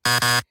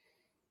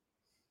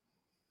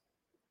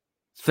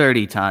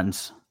 30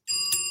 tons.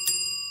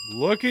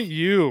 Look at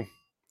you.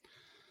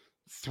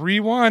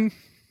 3-1.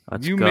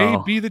 You go. may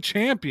be the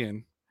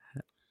champion.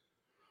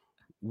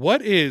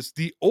 What is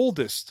the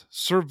oldest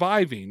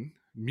surviving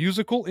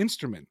musical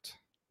instrument?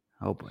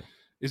 Oh, boy.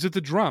 Is it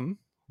the drum,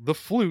 the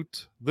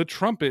flute, the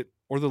trumpet,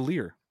 or the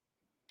lyre?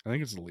 I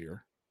think it's the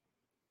lyre.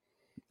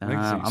 I'm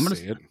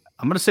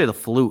gonna say the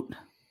flute.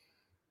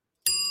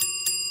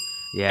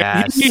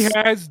 Yes. He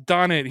has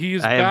done it. He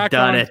is back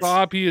on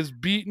top. He has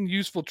beaten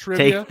useful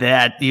trivia. Take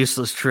that,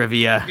 useless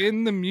trivia.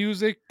 In the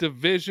music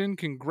division.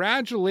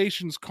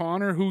 Congratulations,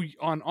 Connor, who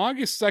on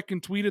August 2nd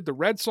tweeted the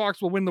Red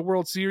Sox will win the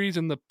World Series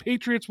and the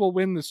Patriots will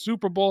win the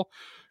Super Bowl.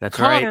 That's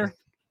Connor, right.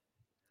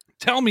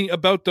 Tell me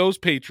about those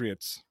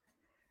Patriots.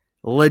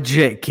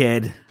 Legit,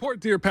 kid.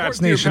 Support Dear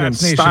Pats Nation in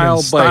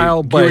style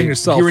by gearing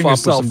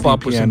yourself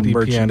up with some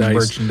DPN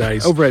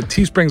merchandise. Over at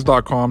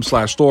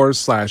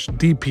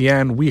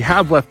teesprings.com/stores/DPN. We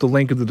have left the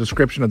link in the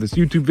description of this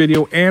YouTube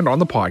video and on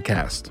the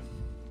podcast.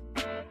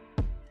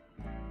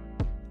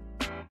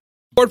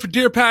 Support for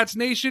Dear Pats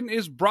Nation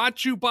is brought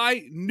to you by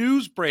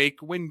Newsbreak.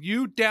 When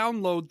you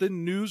download the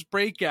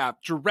Newsbreak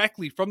app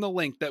directly from the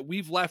link that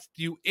we've left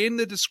you in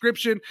the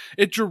description,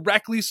 it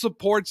directly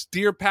supports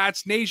Dear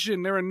Pats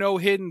Nation. There are no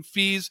hidden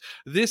fees.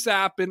 This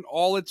app and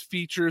all its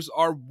features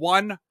are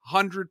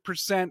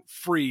 100%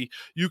 free.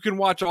 You can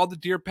watch all the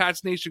Dear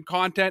Pats Nation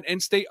content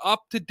and stay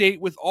up to date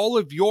with all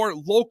of your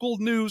local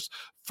news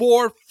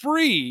for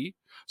free.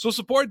 So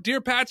support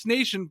Dear Pats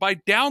Nation by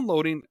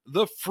downloading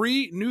the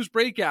free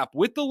Newsbreak app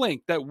with the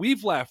link that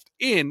we've left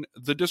in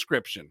the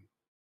description.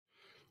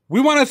 We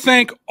want to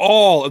thank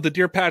all of the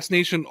Dear Pats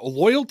Nation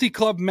Loyalty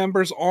Club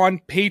members on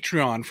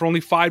Patreon. For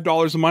only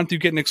 $5 a month, you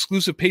get an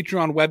exclusive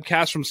Patreon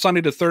webcast from Sunday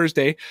to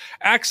Thursday,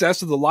 access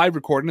to the live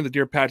recording of the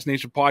Dear Pats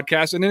Nation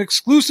podcast, and an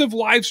exclusive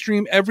live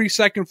stream every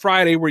second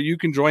Friday where you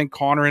can join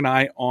Connor and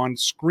I on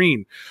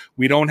screen.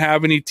 We don't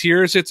have any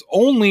tiers. It's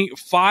only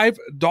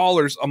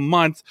 $5 a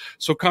month.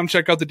 So come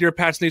check out the Dear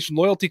Pats Nation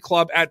Loyalty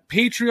Club at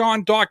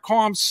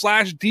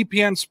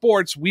patreon.com/DPN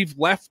Sports. We've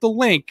left the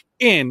link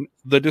in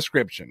the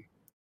description.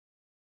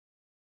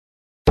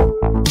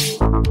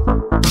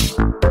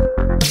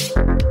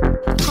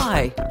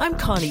 Hi, I'm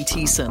Connie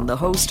Thiessen, the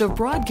host of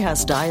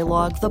Broadcast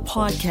Dialogue, the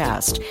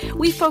podcast.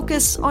 We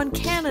focus on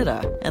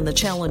Canada and the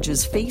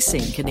challenges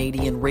facing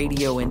Canadian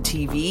radio and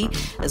TV,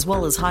 as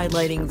well as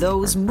highlighting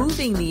those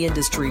moving the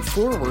industry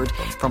forward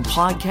from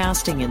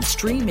podcasting and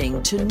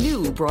streaming to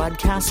new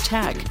broadcast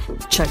tech.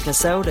 Check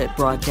us out at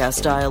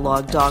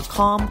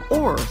broadcastdialogue.com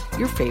or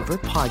your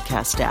favorite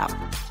podcast app.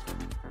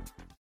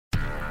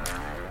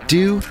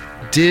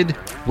 Did,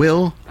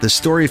 Will, the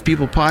Story of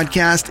People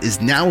podcast is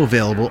now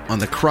available on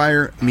the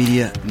Crier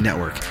Media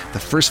Network. The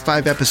first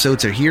 5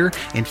 episodes are here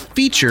and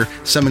feature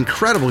some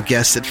incredible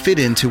guests that fit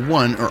into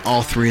one or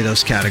all 3 of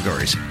those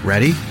categories.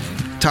 Ready?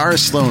 Tara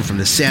Sloan from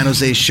the San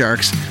Jose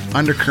Sharks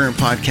Undercurrent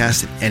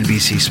podcast at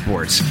NBC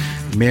Sports.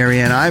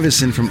 Marianne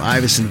Iveson from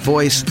Iveson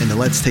Voice and the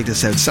Let's Take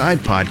This Outside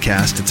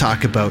podcast to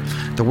talk about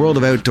the world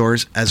of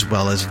outdoors as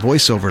well as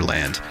voiceover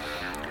land.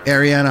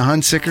 Ariana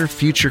Hunsicker,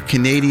 future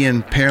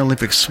Canadian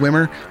Paralympic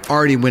swimmer,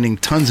 already winning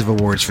tons of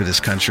awards for this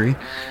country.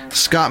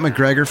 Scott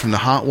McGregor from the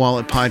Hot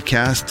Wallet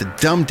podcast to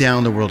dumb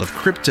down the world of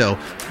crypto,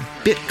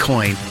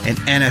 Bitcoin, and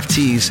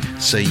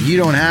NFTs so you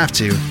don't have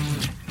to.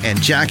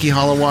 And Jackie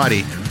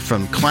Holowati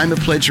from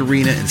Climate Pledge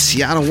Arena in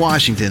Seattle,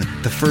 Washington,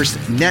 the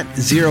first net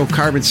zero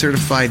carbon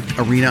certified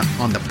arena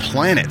on the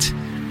planet.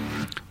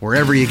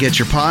 Wherever you get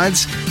your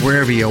pods,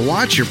 wherever you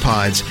watch your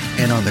pods,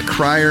 and on the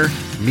Crier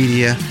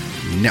Media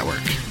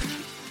Network.